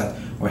elections that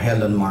were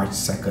held on March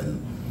 2nd,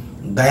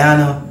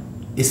 Guyana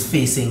is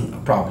facing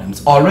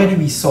problems. Already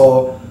we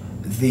saw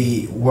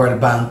the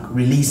World Bank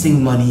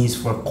releasing monies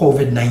for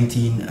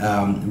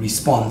COVID-19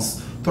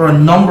 response to a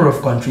number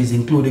of countries,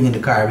 including in the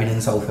Caribbean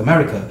and South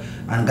America,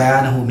 and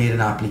Guyana, who made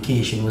an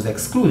application, was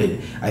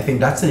excluded. I think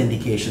that's an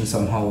indication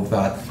somehow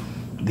that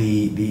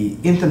the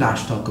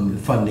international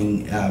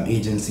funding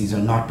agencies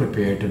are not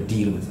prepared to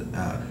deal with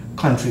a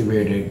country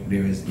where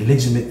there is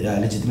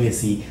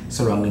legitimacy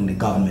surrounding the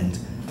government.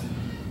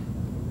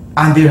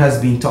 And there has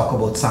been talk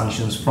about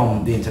sanctions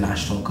from the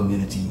international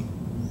community.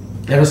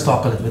 Let us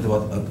talk a little bit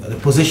about the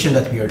position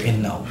that we are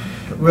in now.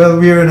 Well,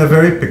 we are in a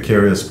very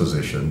precarious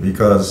position,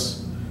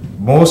 because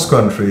most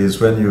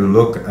countries, when you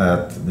look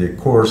at the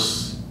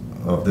course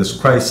of this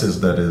crisis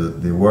that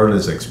the world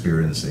is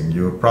experiencing,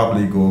 you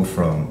probably go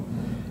from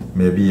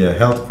maybe a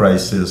health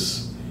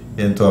crisis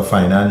into a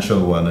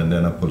financial one and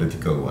then a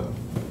political one.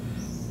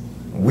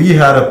 We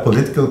had a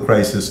political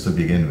crisis to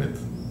begin with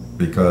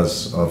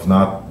because of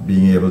not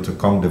being able to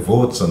count the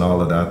votes and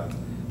all of that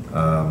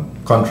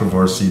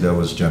controversy that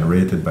was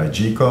generated by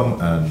GCOM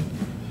and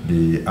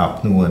the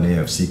APNU and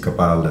AFC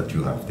cabal that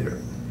you have there.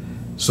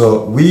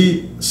 So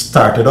we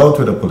started out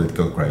with a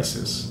political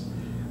crisis,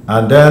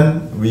 and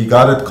then we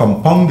got it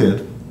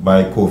compounded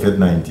by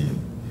COVID-19.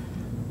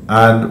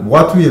 And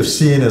what we have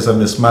seen is a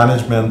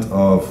mismanagement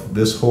of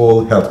this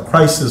whole health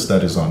crisis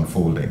that is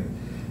unfolding.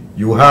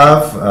 You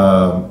have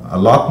a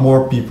lot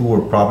more people who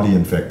are probably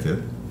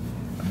infected.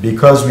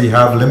 Because we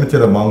have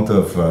limited amount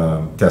of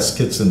test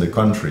kits in the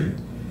country,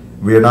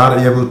 we are not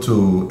able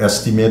to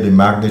estimate the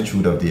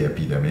magnitude of the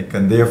epidemic,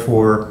 and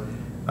therefore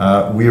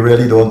we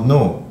really don't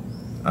know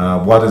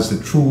what is the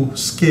true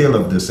scale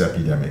of this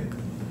epidemic.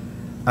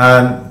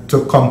 And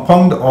to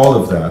compound all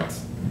of that,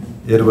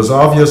 it was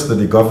obvious that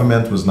the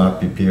government was not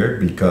prepared,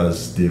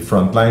 because the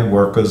frontline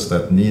workers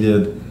that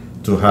needed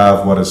to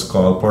have what is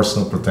called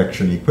personal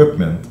protection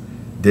equipment,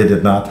 they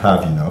did not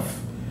have enough.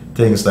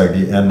 Things like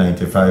the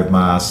N95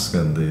 masks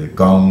and the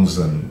gowns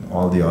and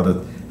all the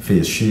other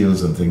face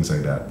shields and things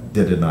like that,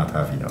 they did not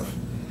have enough.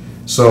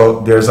 So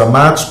there's a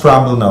mad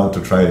scramble now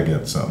to try to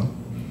get some.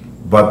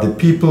 But the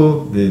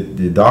people,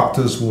 the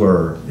doctors who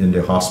are in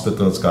the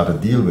hospitals got to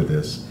deal with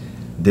this,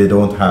 they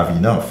don't have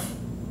enough,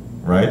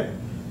 right?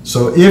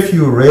 So if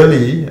you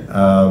really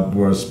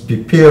was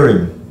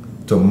preparing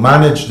to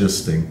manage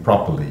this thing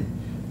properly,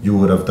 you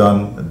would have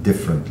done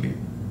differently,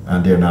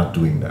 and they're not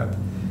doing that.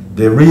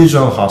 The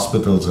regional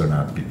hospitals are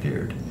not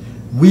prepared.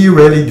 We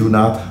really do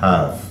not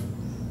have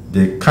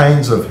the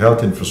kinds of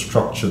health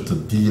infrastructure to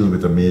deal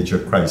with a major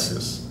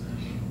crisis.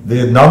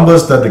 The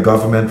numbers that the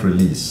government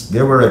released,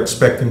 they were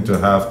expecting to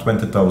have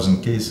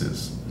 20,000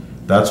 cases.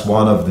 That's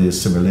one of the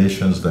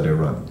simulations that they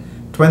run.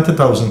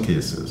 20,000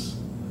 cases.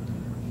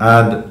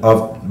 And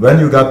when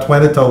you got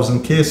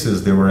 20,000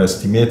 cases, they were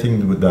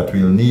estimating that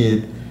we'll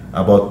need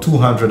about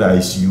 200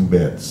 ICU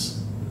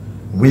beds.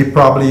 We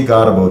probably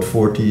got about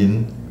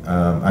 14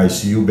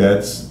 ICU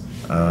beds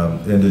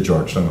in the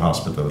Georgetown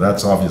Hospital.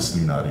 That's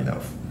obviously not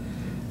enough.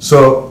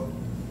 So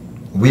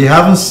we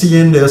haven't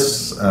seen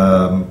this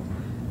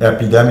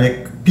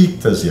epidemic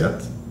peaked as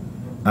yet.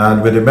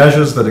 And with the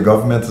measures that the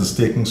government has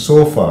taken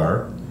so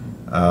far,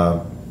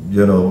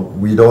 you know,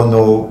 we don't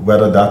know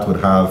whether that would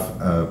have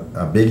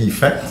a big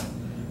effect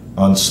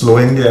on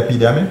slowing the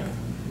epidemic.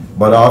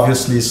 But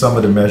obviously some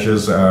of the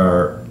measures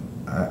are,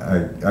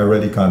 I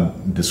really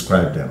can't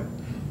describe them.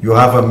 You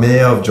have a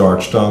mayor of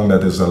Georgetown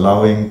that is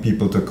allowing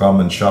people to come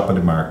and shop at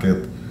the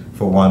market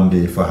for one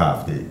day, for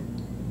half day.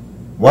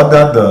 What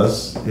that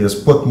does is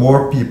put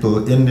more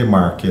people in the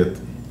market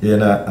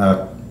in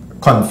a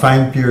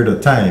confined period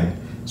of time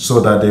so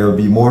that there will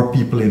be more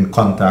people in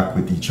contact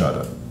with each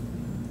other.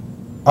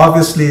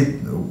 Obviously,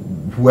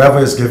 whoever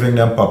is giving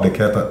them public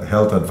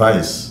health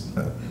advice,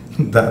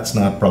 that's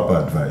not proper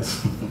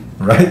advice,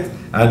 right?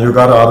 And you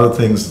got other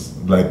things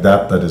like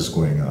that is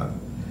going on.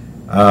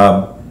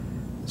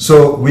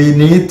 So we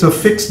need to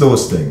fix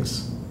those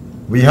things.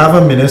 We have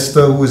a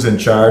minister who is in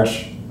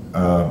charge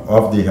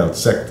of the health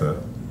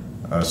sector,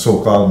 a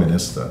so-called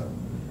minister,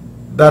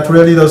 that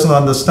really doesn't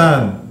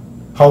understand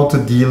how to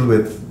deal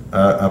with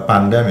a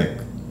pandemic,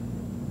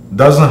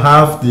 doesn't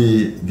have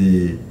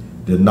the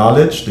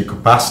knowledge, the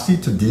capacity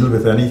to deal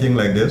with anything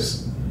like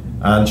this,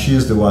 and she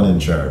is the one in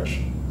charge.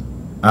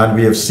 And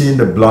we have seen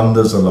the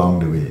blunders along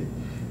the way.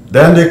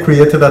 Then they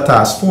created a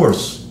task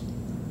force.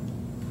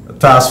 A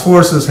task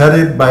force is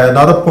headed by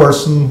another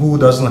person who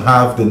doesn't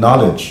have the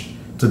knowledge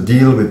to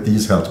deal with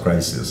these health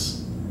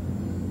crises.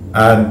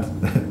 And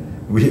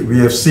we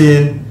have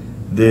seen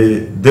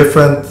the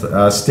different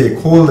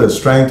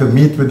stakeholders trying to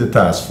meet with the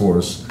task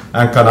force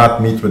and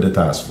cannot meet with the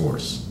task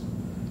force,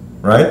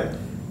 right?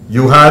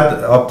 You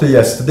had, up to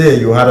yesterday,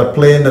 you had a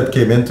plane that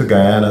came into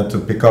Guyana to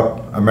pick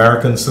up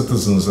American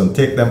citizens and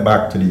take them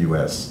back to the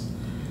US.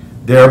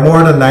 There are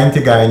more than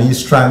 90 Guyanese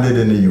stranded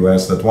in the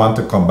US that want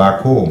to come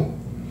back home.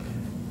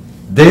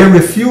 They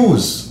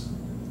refuse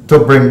to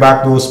bring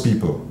back those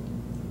people.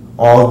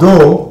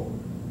 Although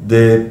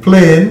the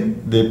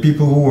plane, the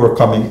people who were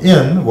coming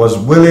in, was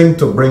willing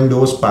to bring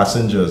those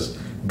passengers,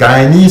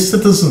 Guyanese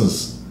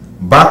citizens,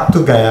 back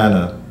to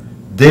Guyana,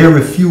 they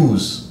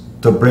refuse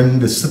to bring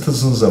the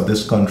citizens of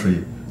this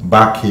country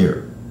back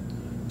here.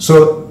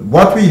 So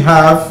what we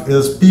have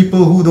is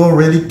people who don't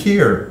really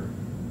care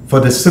for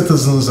the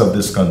citizens of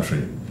this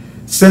country.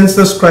 Since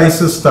this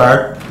crisis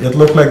started, it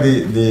looked like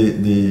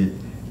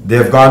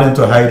they've gone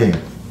into hiding,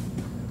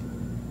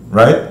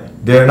 right?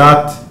 They're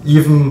not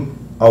even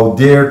out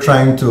there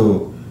trying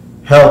to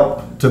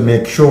help to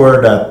make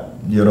sure that,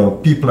 you know,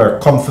 people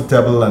are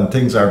comfortable and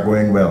things are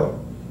going well.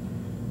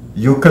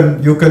 You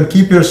can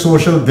keep your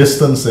social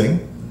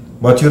distancing,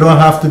 but you don't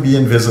have to be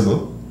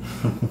invisible.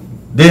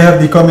 They have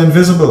become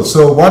invisible.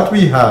 So what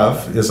we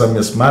have is a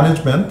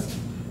mismanagement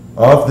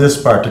of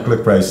this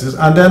particular crisis.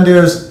 And then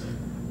there's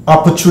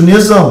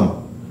opportunism.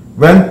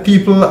 When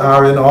people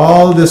are in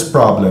all these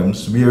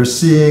problems, we are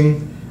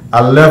seeing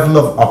a level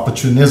of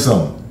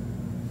opportunism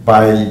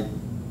by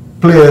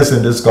players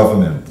in this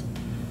government.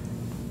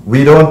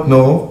 We don't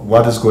know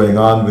what is going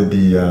on with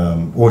the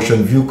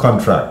Ocean View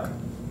contract.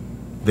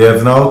 They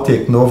have now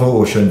taken over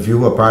Ocean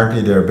View.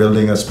 Apparently they're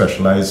building a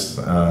specialized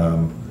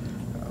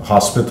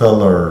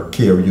hospital or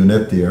care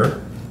unit there.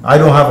 I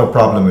don't have a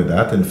problem with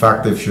that. In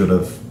fact, they should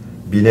have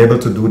been able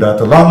to do that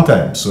a long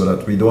time so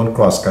that we don't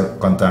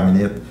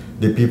cross-contaminate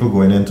the people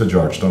going into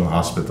Georgetown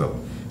Hospital.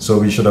 So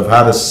we should have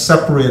had a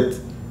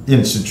separate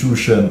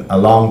institution a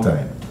long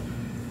time.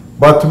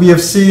 But we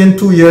have seen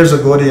 2 years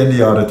ago in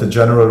the Auditor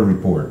General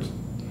report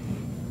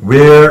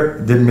where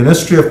the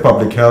Ministry of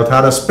Public Health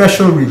had a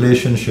special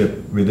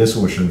relationship with this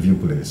Ocean View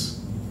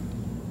place.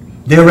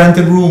 They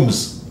rented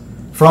rooms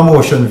from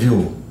Ocean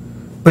View,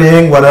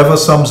 paying whatever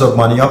sums of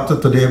money. Up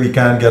to today, we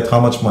can't get how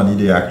much money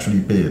they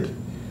actually paid.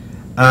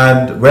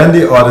 And when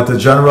the Auditor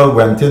General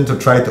went in to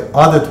try to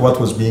audit what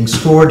was being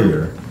stored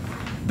there,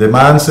 the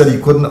man said he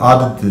couldn't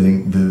audit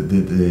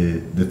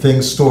the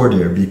things stored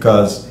there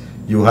because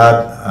you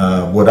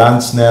had wood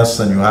ants' nests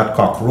and you had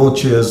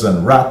cockroaches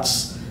and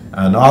rats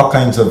and all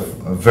kinds of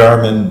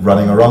vermin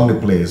running around the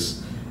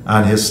place,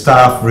 and his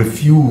staff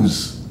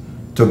refused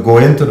to go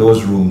into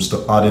those rooms to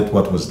audit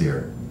what was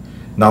there.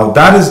 Now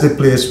that is the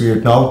place we are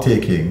now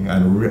taking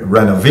and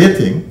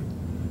renovating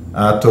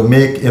to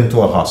make into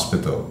a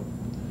hospital.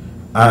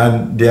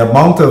 And the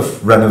amount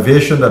of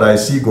renovation that I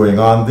see going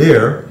on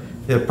there,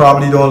 it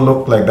probably don't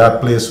look like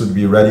that place would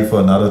be ready for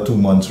another 2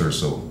 months or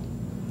so.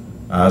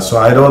 So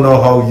I don't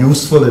know how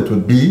useful it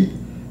would be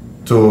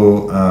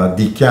to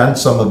decant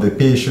some of the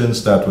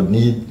patients that would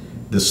need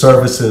the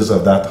services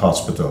of that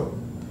hospital,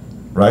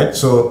 right?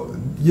 So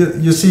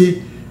you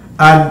see,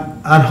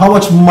 and how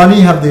much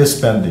money have they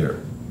spent there?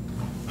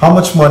 How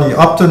much money?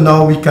 Up to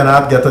now, we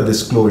cannot get a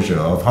disclosure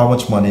of how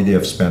much money they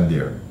have spent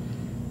there,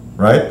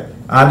 right?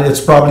 And it's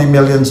probably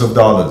millions of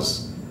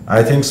dollars.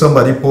 I think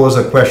somebody posed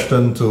a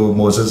question to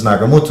Moses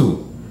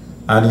Nagamutu,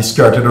 and he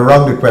skirted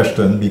around the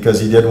question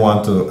because he didn't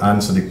want to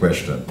answer the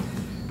question.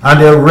 And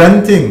they're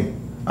renting,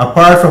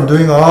 apart from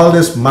doing all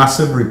this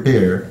massive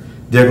repair,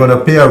 they're going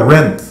to pay a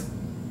rent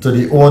to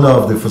the owner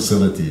of the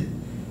facility.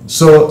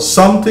 So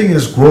something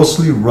is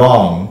grossly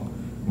wrong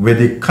with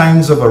the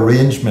kinds of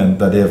arrangement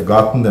that they have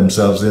gotten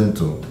themselves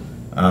into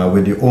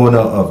with the owner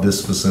of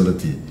this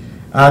facility.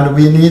 And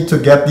we need to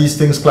get these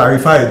things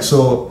clarified.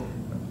 So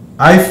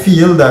I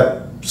feel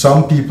that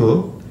some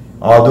people,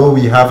 although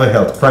we have a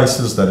health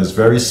crisis that is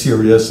very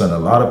serious and a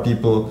lot of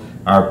people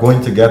are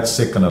going to get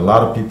sick and a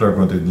lot of people are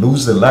going to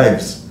lose their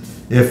lives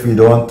if we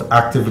don't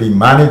actively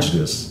manage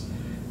this,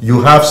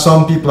 you have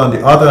some people on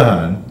the other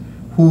hand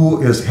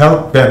who is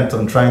hell-bent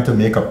on trying to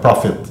make a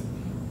profit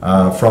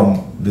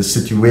from the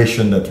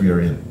situation that we are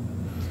in.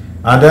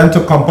 And then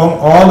to compound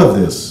all of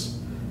this,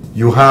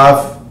 you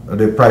have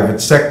the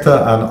private sector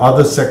and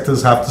other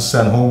sectors have to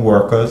send home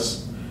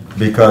workers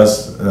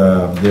because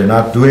they're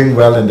not doing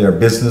well in their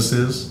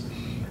businesses.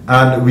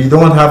 And we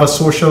don't have a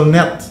social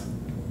net.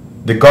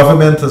 The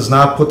government has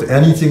not put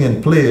anything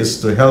in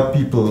place to help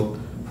people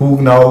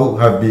who now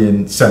have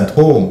been sent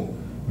home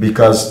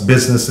because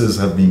businesses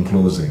have been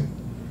closing.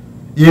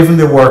 Even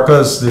the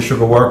workers, the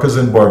sugar workers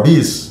in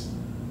Berbice,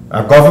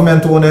 a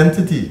government-owned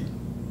entity,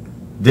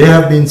 they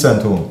have been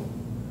sent home.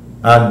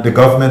 And the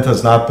government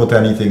has not put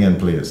anything in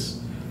place.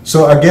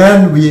 So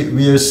again,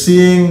 we are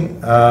seeing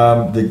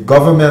the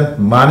government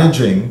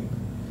managing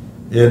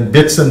in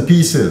bits and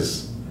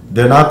pieces.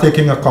 They're not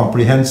taking a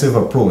comprehensive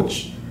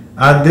approach.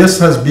 And this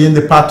has been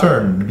the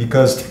pattern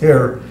because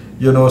they're,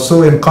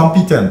 so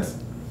incompetent.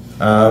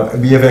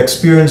 We have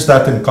experienced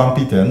that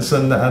incompetence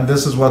and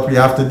this is what we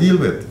have to deal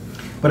with.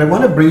 But I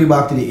want to bring you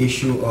back to the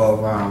issue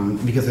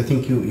of, because I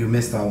think you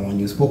missed that one,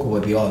 you spoke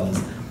about the others,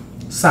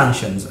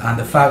 sanctions and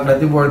the fact that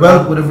the World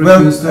Bank would have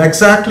refused to...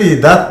 Exactly,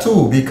 that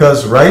too,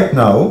 because right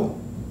now,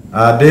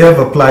 they have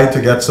applied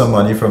to get some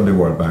money from the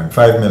World Bank,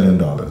 $5 million.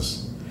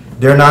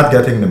 They're not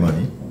getting the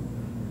money.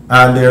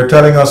 And they're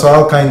telling us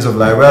all kinds of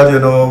lies.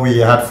 Well, we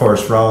had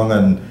first round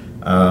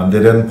and they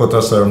didn't put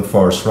us on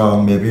first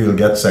round, maybe we'll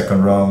get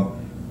second round.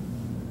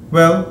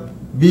 Well,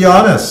 be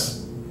honest.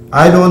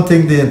 I don't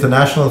think the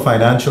international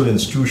financial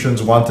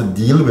institutions want to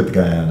deal with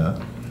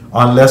Guyana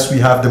unless we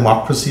have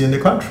democracy in the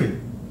country.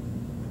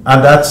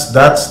 And that's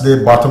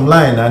the bottom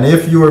line. And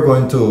if you are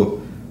going to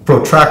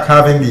protract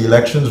having the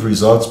elections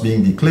results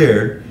being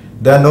declared,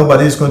 then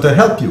nobody is going to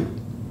help you.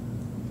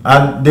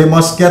 And they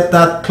must get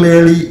that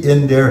clearly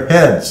in their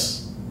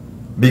heads.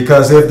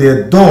 Because if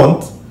they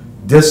don't,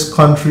 this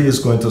country is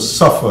going to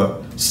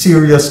suffer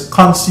serious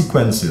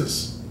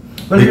consequences.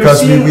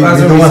 Because we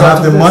don't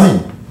have the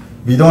money.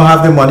 We don't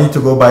have the money to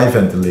go buy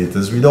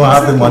ventilators. We don't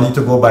have the money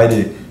to go buy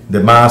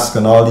the mask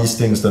and all these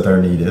things that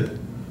are needed,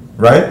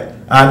 right?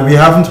 And we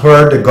haven't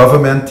heard the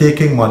government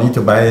taking money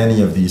to buy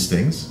any of these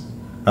things.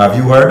 Have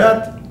you heard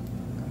that?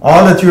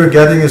 All that you're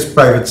getting is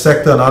private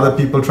sector and other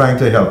people trying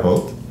to help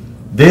out.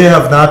 They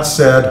have not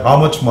said how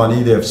much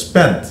money they have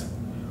spent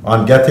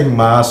on getting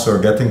masks or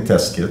getting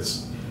test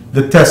kits.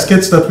 The test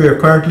kits that we are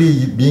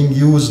currently being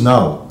used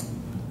now,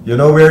 you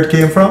know where it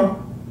came from?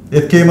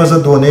 It came as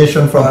a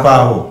donation from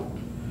PAHO.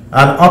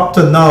 And up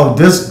to now,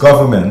 this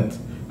government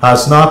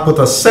has not put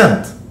a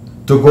cent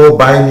to go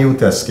buy new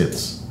test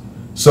kits.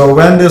 So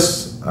when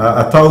this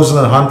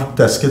 1,100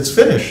 test kits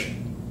finish,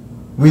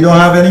 we don't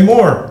have any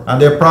more.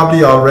 And they've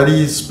probably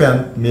already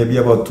spent maybe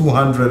about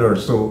 200 or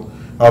so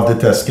of the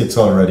test kits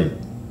already,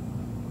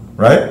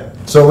 right?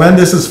 So when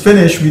this is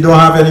finished, we don't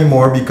have any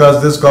more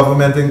because this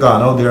government ain't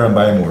gone out there and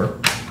buy more.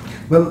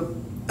 Well,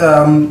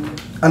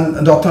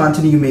 and Dr.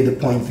 Anthony, you made the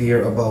point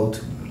there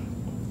about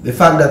the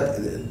fact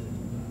that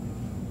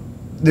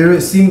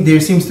there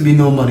seems to be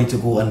no money to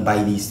go and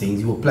buy these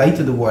things. You apply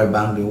to the World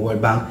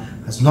Bank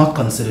has not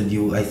considered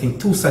you. I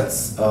think 2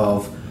 sets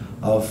of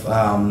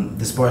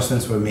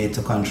disbursements were made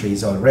to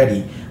countries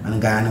already,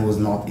 and Guyana was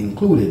not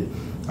included.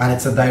 And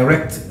it's a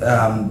direct,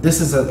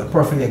 this is a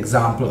perfect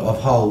example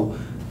of how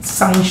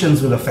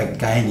sanctions will affect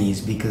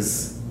Guyanese,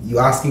 because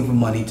you're asking for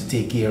money to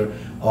take care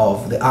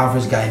of the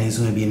average Guyanese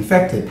who will be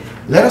infected.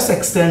 Let us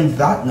extend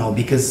that now,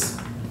 because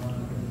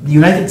the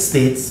United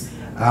States,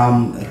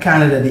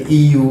 Canada, the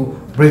EU,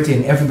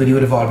 Britain, everybody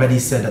would have already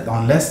said that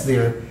unless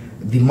their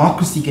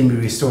democracy can be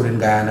restored in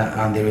Guyana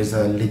and there is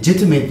a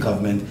legitimate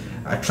government,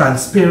 a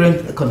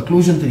transparent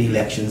conclusion to the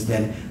elections,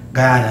 then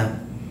Guyana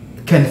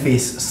can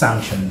face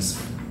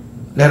sanctions.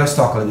 Let us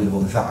talk a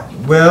little bit about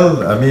that.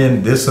 Well, I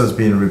mean, this has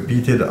been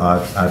repeated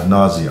ad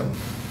nauseum.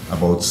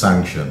 about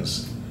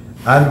sanctions.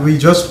 And we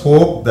just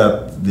hope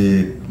that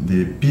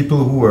the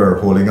people who are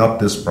holding up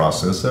this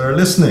process are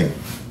listening,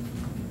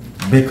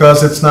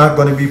 because it's not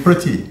going to be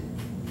pretty.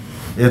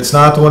 It's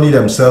not only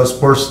themselves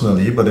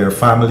personally, but their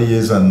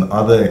families and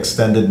other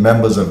extended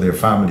members of their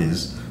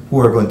families who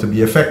are going to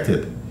be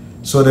affected.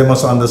 So they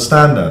must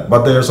understand that.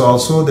 But there's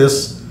also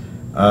this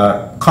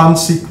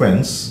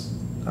consequence,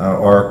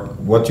 or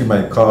what you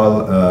might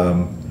call,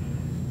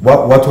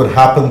 what would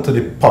happen to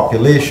the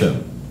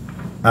population.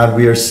 And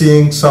we are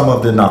seeing some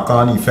of the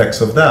knock-on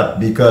effects of that,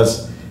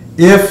 because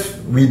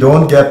if we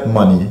don't get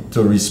money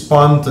to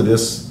respond to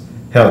this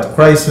health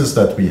crisis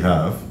that we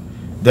have,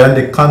 then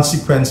the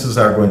consequences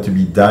are going to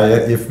be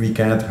dire if we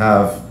can't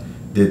have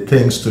the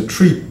things to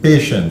treat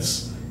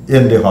patients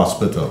in the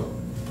hospital.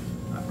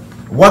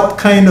 What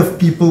kind of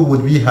people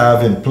would we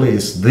have in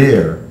place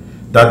there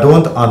that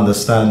don't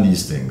understand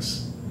these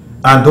things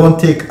and don't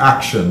take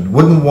action,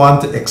 wouldn't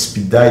want to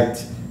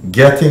expedite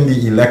getting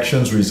the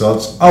elections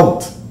results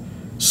out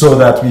so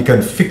that we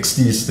can fix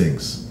these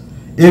things?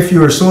 If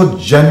you're so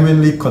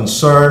genuinely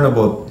concerned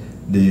about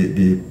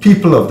the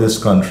people of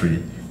this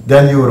country,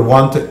 then you would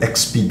want to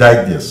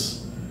expedite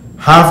this,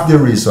 have the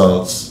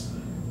results,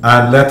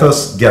 and let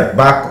us get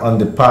back on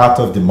the path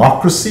of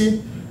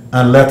democracy,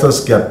 and let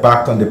us get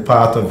back on the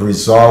path of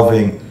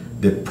resolving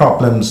the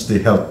problems, the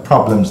health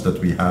problems that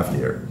we have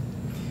here.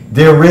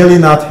 They're really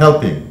not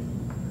helping.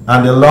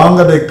 And the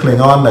longer they cling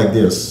on like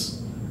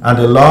this, and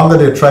the longer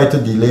they try to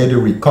delay the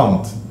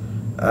recount,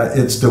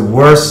 it's the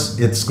worse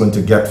it's going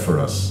to get for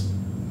us.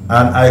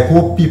 And I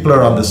hope people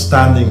are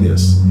understanding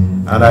this.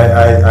 And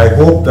I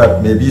hope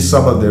that maybe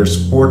some of their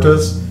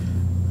supporters,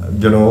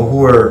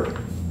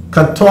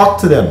 can talk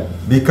to them,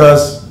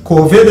 because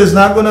COVID is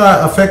not going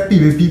to affect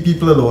PVP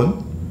people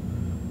alone.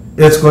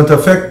 It's going to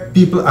affect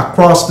people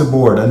across the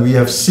board, and we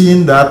have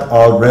seen that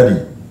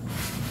already.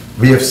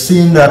 We have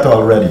seen that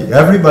already.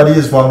 Everybody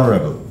is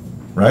vulnerable,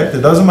 right?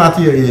 It doesn't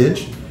matter your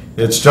age.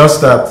 It's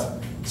just that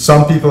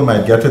some people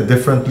might get it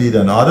differently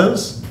than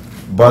others,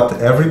 but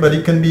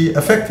everybody can be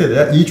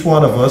affected. Each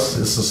one of us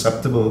is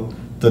susceptible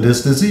to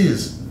this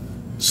disease.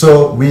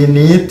 So we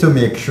need to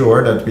make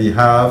sure that we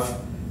have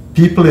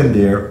people in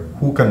there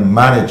who can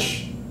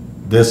manage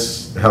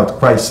this health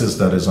crisis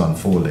that is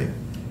unfolding.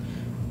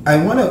 I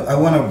want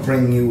to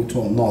bring you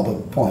to another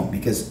point,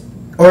 because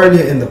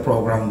earlier in the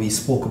program we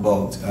spoke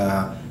about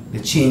the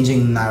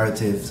changing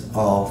narratives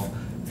of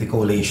the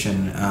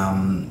coalition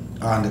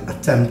and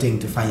attempting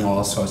to find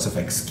all sorts of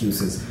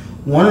excuses.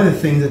 One of the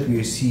things that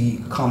we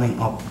see coming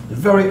up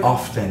very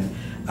often,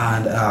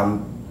 and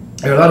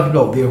there are a lot of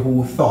people out there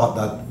who thought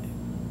that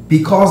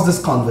because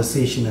this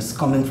conversation is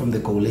coming from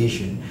the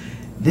coalition,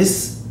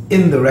 this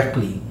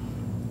indirectly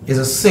is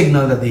a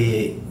signal that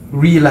they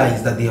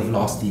realize that they have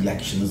lost the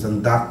elections,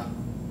 and that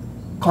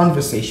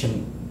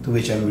conversation to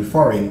which I'm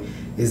referring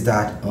is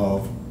that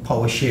of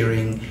power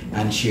sharing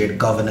and shared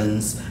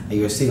governance. And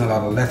you're seeing a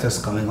lot of letters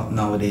coming up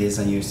nowadays,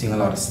 and you're seeing a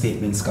lot of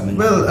statements coming up.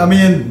 Well, I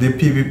mean, the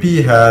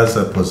PPP has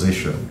a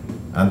position,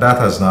 and that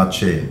has not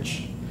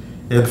changed.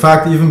 In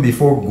fact, even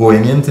before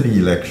going into the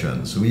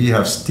elections, we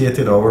have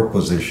stated our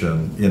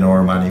position in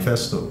our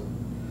manifesto.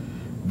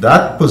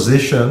 That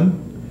position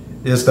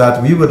is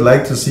that we would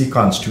like to see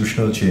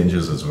constitutional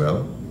changes as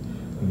well.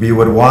 We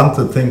would want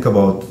to think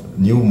about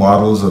new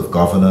models of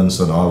governance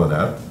and all of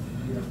that.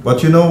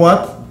 But you know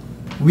what?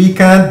 We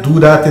can't do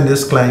that in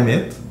this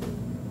climate.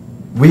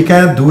 We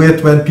can't do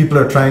it when people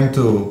are trying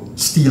to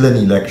steal in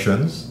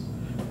elections.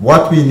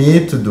 What we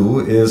need to do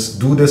is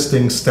do this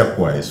thing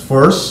stepwise.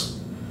 First,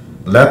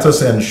 let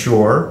us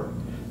ensure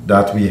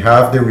that we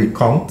have the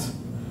recount,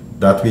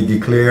 that we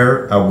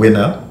declare a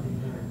winner,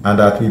 and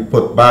that we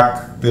put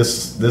back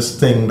this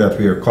thing that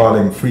we are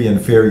calling free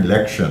and fair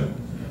election.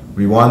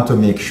 We want to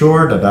make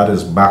sure that that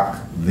is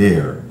back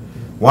there.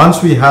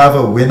 Once we have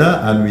a winner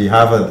and we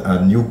have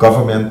a new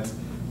government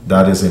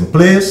that is in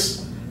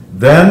place,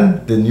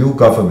 then the new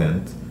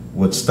government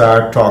would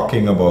start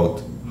talking about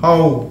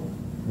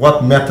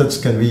what methods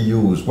can we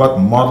use, what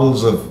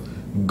models of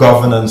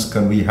governance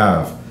can we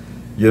have.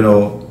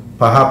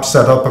 Perhaps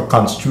set up a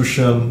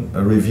constitution,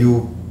 a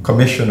review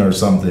commission or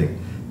something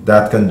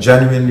that can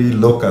genuinely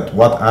look at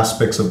what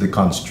aspects of the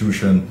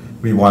Constitution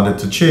we wanted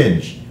to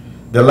change.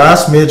 The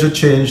last major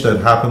change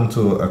that happened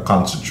to a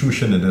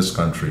constitution in this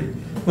country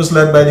was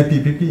led by the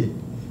PPP.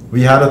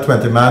 We had a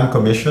 20-man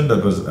commission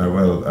that was,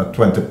 a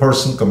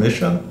 20-person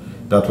commission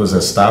that was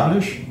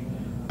established,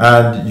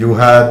 and you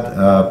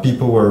had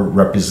people were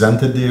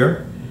represented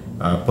there,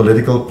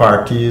 political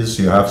parties,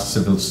 you have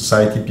civil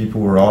society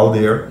people were all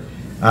there,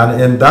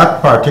 and in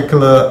that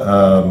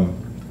particular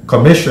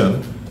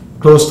commission,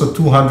 close to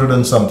 200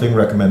 and something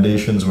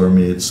recommendations were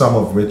made, some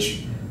of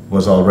which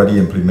was already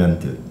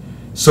implemented.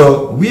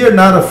 So we are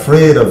not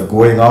afraid of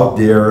going out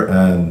there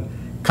and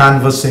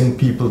canvassing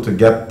people to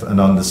get an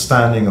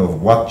understanding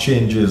of what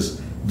changes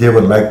they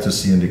would like to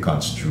see in the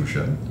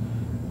Constitution,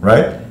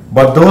 right?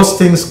 But those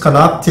things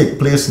cannot take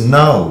place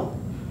now.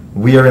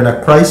 We are in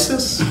a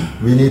crisis.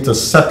 We need to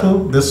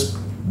settle this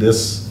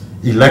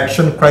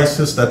election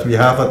crisis that we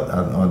have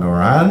on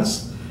our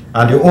hands,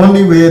 And the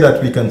only way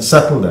that we can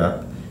settle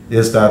that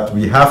is that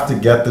we have to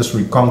get this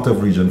recount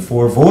of Region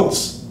 4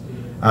 votes.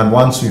 And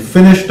once we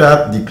finish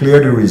that, declare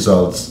the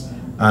results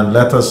and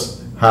let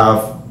us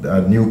have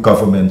a new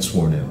government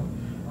sworn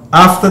in.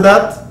 After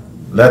that,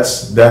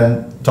 let's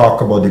then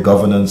talk about the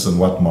governance and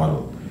what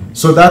model.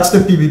 So that's the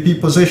PPP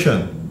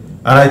position.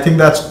 And I think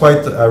that's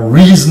quite a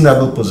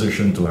reasonable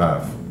position to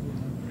have,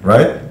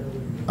 right?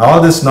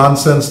 All this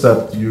nonsense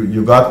that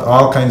you got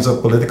all kinds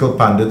of political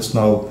pundits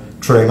now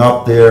throwing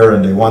up there,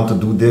 and they want to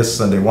do this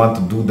and they want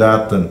to do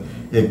that and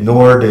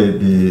ignore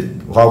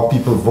how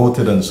people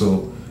voted and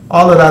so.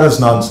 All of that is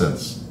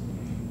nonsense.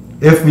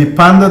 If we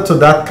pander to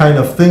that kind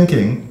of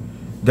thinking,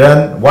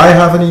 then why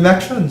have any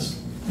elections?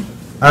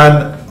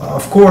 And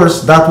of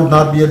course, that would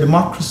not be a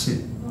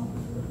democracy.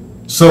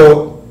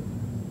 So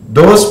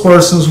those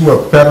persons who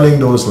are peddling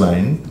those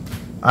lines,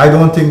 I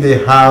don't think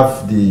they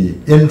have the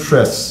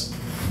interests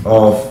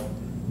of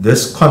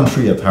this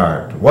country at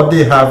heart. What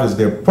they have is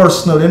their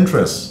personal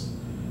interests.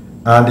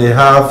 And they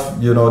have,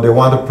 you know, they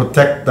want to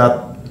protect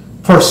that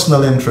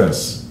personal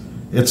interest.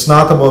 It's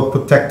not about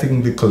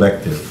protecting the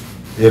collective.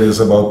 It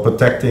is about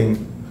protecting,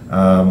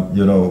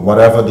 you know,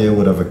 whatever they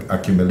would have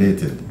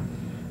accumulated.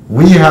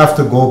 We have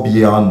to go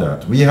beyond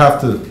that. We have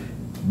to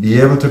be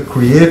able to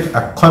create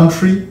a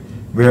country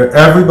where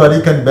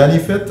everybody can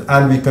benefit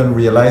and we can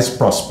realize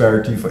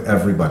prosperity for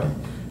everybody,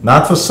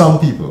 not for some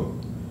people.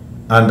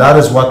 And that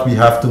is what we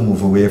have to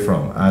move away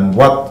from. And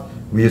what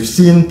we've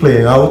seen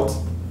playing out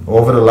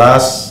over the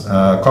last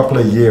couple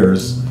of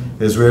years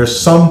is where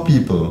some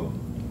people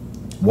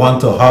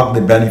want to hog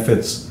the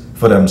benefits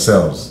for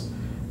themselves.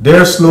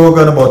 Their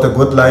slogan about a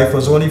good life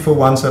was only for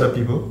one set of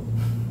people,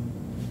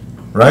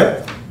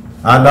 right?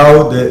 And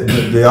now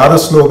the other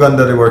slogan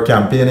that they were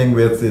campaigning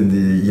with in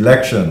the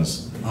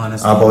elections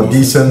honesty, about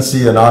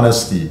decency and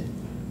honesty.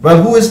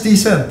 Well, who is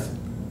decent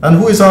and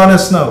who is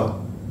honest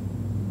now?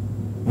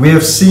 We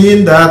have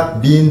seen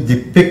that being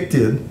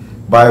depicted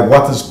by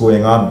what is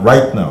going on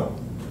right now.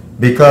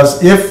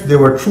 Because if they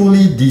were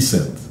truly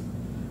decent,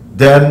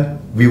 then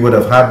we would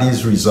have had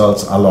these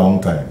results a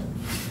long time.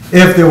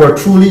 If they were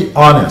truly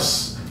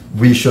honest,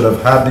 we should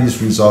have had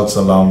these results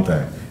a long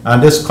time.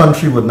 And this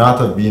country would not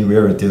have been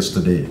where it is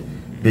today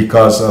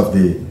because of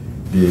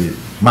the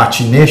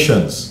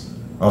machinations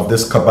of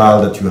this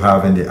cabal that you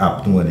have in the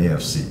APNU and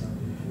AFC.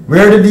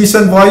 Where are the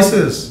decent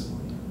voices?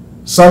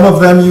 Some of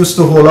them used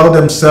to hold out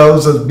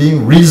themselves as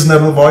being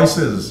reasonable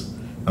voices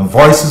and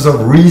voices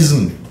of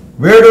reason.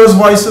 Where are those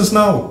voices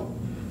now?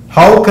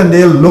 How can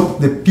they look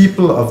the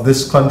people of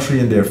this country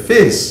in their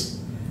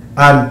face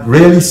and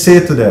really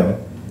say to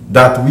them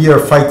that we are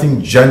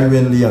fighting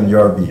genuinely on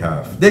your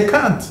behalf? They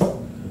can't.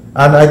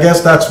 And I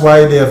guess that's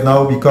why they have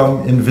now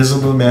become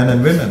invisible men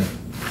and women.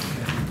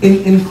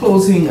 In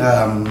closing,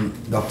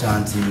 Dr.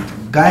 Anthony,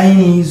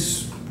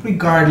 Guyanese,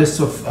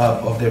 regardless of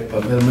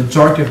the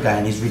majority of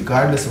Guyanese,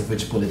 regardless of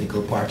which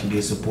political party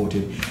they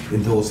supported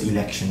in those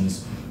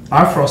elections,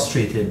 are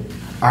frustrated,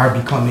 are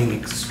becoming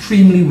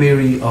extremely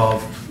wary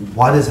of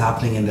what is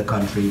happening in the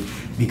country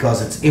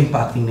because it's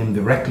impacting them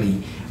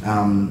directly.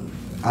 And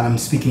I'm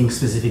speaking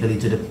specifically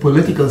to the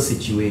political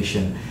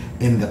situation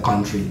in the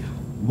country.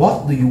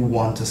 What do you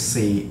want to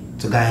say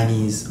to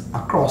Guyanese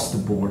across the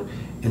board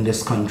in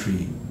this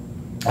country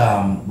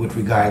with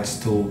regards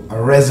to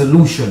a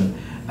resolution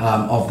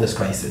of this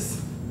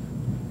crisis?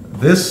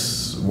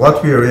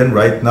 What we are in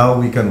right now,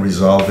 we can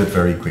resolve it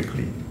very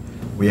quickly.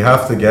 We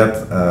have to get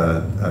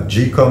a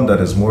GCOM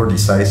that is more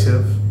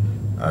decisive,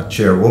 a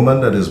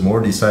chairwoman that is more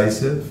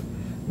decisive.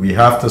 We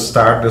have to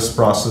start this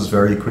process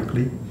very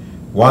quickly.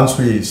 Once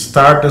we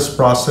start this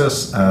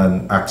process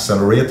and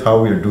accelerate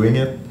how we're doing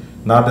it,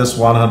 not this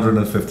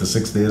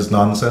 156 days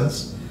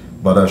nonsense,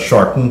 but a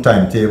shortened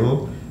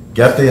timetable,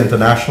 get the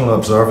international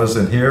observers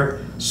in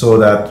here so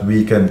that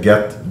we can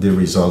get the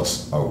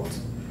results out.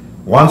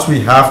 Once we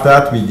have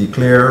that, we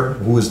declare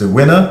who is the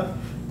winner.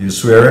 You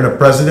swear in a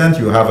president,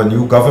 you have a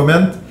new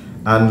government,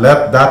 and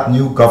let that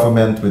new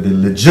government with the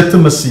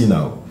legitimacy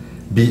now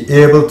be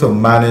able to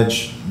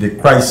manage the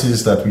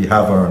crisis that we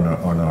have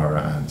on our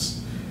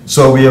hands.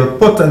 So we'll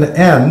put an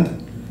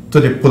end to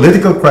the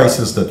political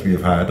crisis that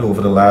we've had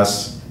over the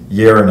last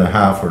year and a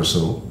half or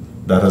so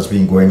that has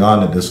been going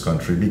on in this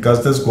country,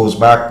 because this goes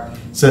back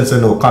since the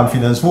no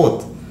confidence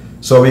vote.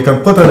 So we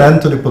can put an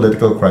end to the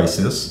political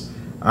crisis,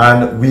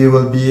 and we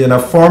will be in a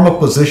firmer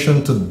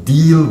position to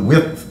deal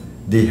with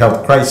the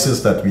health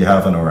crisis that we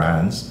have in our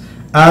hands.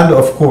 And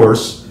of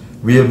course,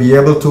 we'll be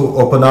able to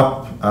open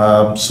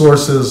up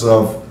sources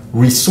of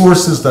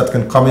resources that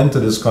can come into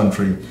this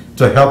country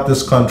to help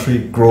this country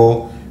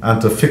grow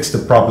and to fix the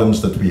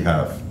problems that we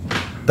have.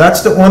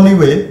 That's the only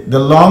way. The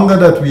longer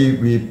that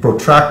we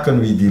protract and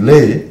we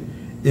delay,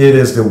 it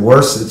is the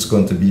worse it's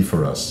going to be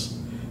for us.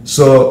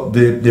 So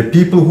the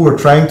people who are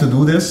trying to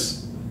do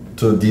this,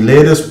 to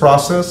delay this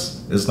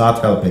process, is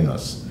not helping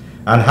us.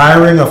 And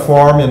hiring a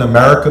firm in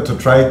America to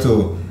try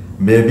to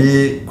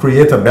maybe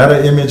create a better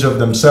image of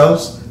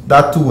themselves,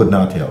 that too would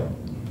not help.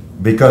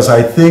 Because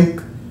I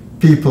think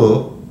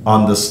people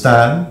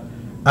understand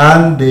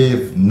and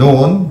they've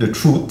known the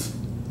truth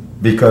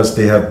because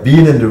they have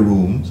been in the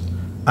rooms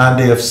and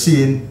they have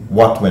seen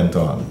what went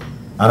on.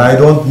 And I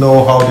don't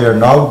know how they're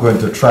now going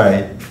to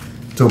try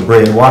to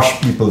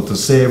brainwash people to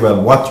say,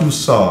 well, what you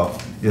saw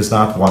is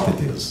not what it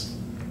is.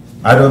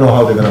 I don't know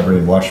how they're going to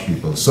brainwash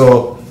people.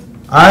 So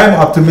I'm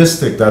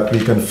optimistic that we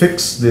can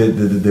fix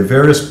the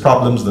various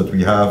problems that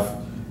we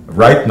have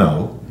right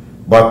now,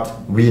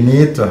 but we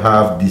need to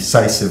have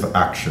decisive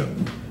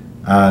action.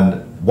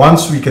 And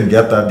once we can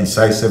get that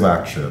decisive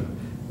action,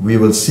 we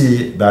will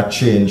see that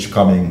change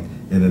coming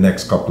in the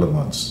next couple of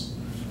months.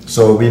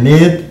 So we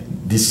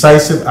need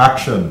decisive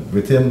action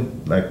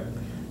within, like,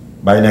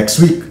 by next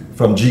week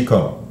from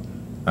GCOM.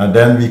 And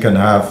then we can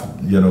have,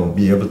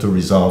 be able to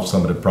resolve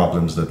some of the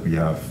problems that we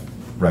have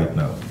right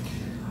now.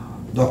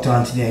 Dr.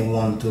 Anthony, I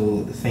want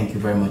to thank you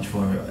very much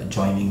for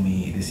joining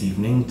me this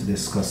evening to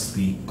discuss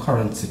the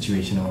current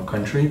situation in our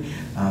country.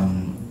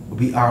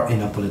 We are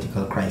in a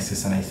political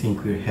crisis, and I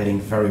think we're heading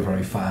very,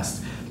 very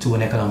fast to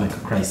an economic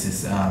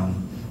crisis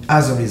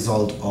as a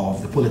result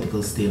of the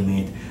political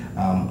stalemate,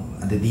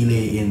 the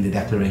delay in the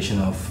declaration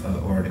of,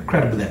 or the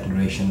credible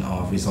declaration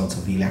of results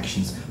of the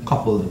elections,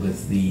 coupled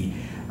with the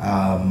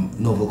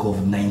novel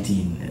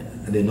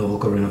COVID-19, the novel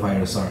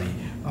coronavirus,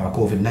 or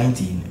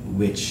COVID-19,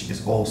 which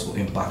is also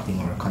impacting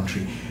our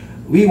country.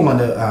 We want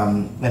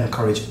to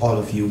encourage all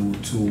of you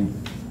to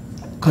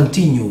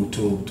continue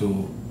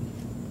to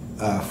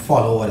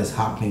follow what is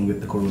happening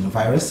with the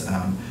coronavirus.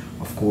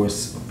 Of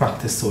course,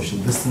 practice social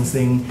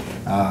distancing,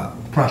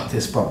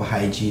 practice proper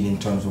hygiene in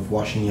terms of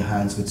washing your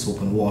hands with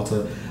soap and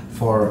water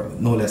for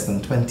no less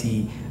than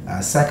 20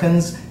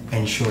 seconds.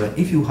 Ensure that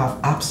if you have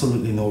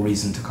absolutely no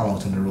reason to come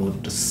out on the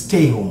road, to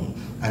stay home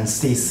and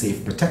stay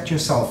safe. Protect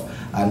yourself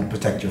and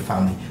protect your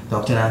family.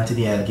 Dr.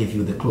 Anthony, I'll give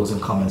you the closing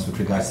comments with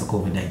regards to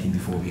COVID-19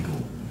 before we go.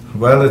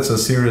 Well, it's a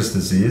serious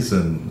disease,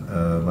 and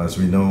as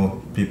we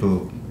know,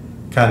 people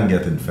can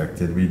get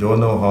infected. We don't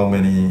know how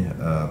many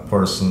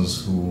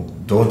persons who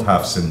don't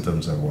have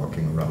symptoms are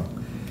walking around.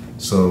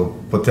 So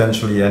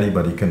potentially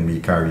anybody can be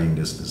carrying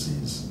this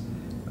disease.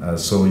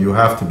 So you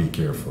have to be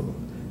careful.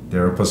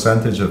 There are a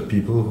percentage of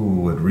people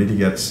who would really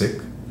get sick,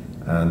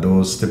 and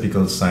those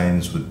typical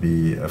signs would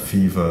be a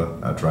fever,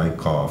 a dry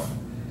cough,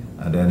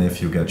 and then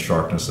if you get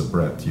shortness of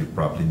breath, you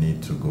probably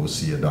need to go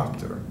see a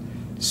doctor.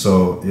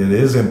 So it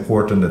is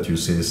important that you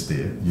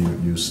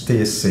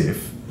stay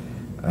safe.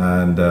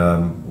 And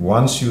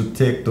once you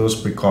take those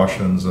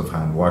precautions of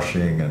hand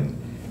washing and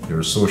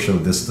your social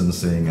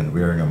distancing and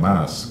wearing a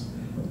mask,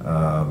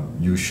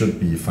 you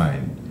should be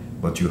fine.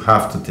 But you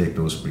have to take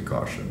those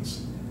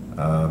precautions.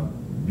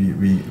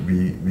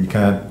 We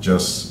can't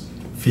just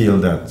feel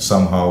that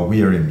somehow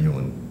we are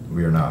immune.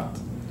 We are not.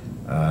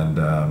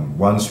 And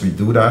once we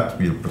do that,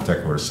 we'll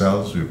protect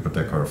ourselves, we'll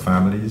protect our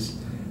families,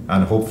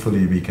 and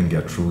hopefully we can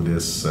get through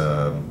this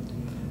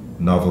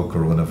novel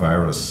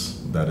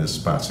coronavirus that is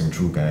passing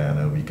through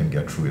Guyana. We can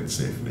get through it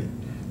safely.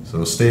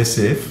 So stay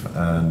safe,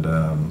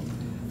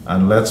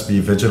 and let's be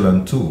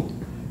vigilant too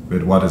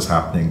with what is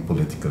happening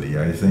politically.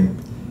 I think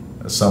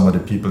some of the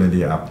people in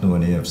the APNO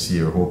and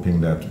AFC are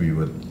hoping that we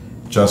would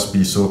just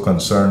be so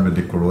concerned with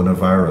the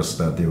coronavirus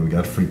that they will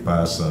get free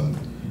pass on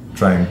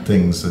trying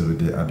things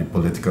at the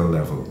political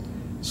level.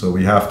 So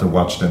we have to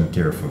watch them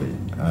carefully,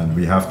 and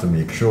we have to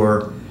make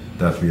sure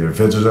that we are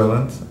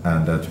vigilant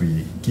and that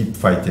we keep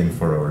fighting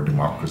for our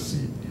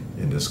democracy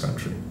in this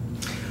country.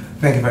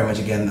 Thank you very much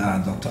again,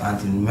 Dr.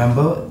 Anthony.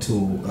 Remember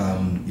to,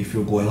 if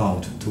you're going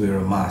out, to wear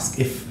a mask.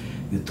 If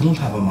you don't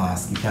have a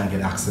mask, you can't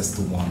get access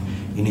to one,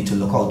 you need to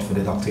look out for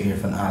the Dr.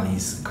 Irfan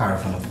Ali's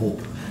Caravan of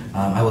Hope.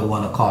 I would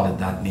want to call it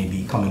that,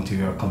 maybe coming to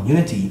your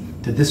community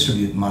to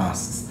distribute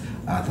masks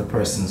to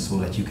persons so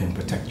that you can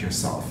protect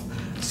yourself.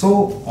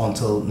 So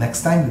until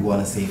next time, we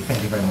want to say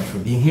thank you very much for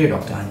being here,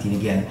 Dr. Anthony.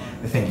 Again,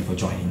 thank you for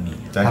joining me.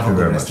 Thank you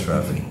very much for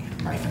having me.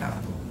 Bye for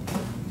now.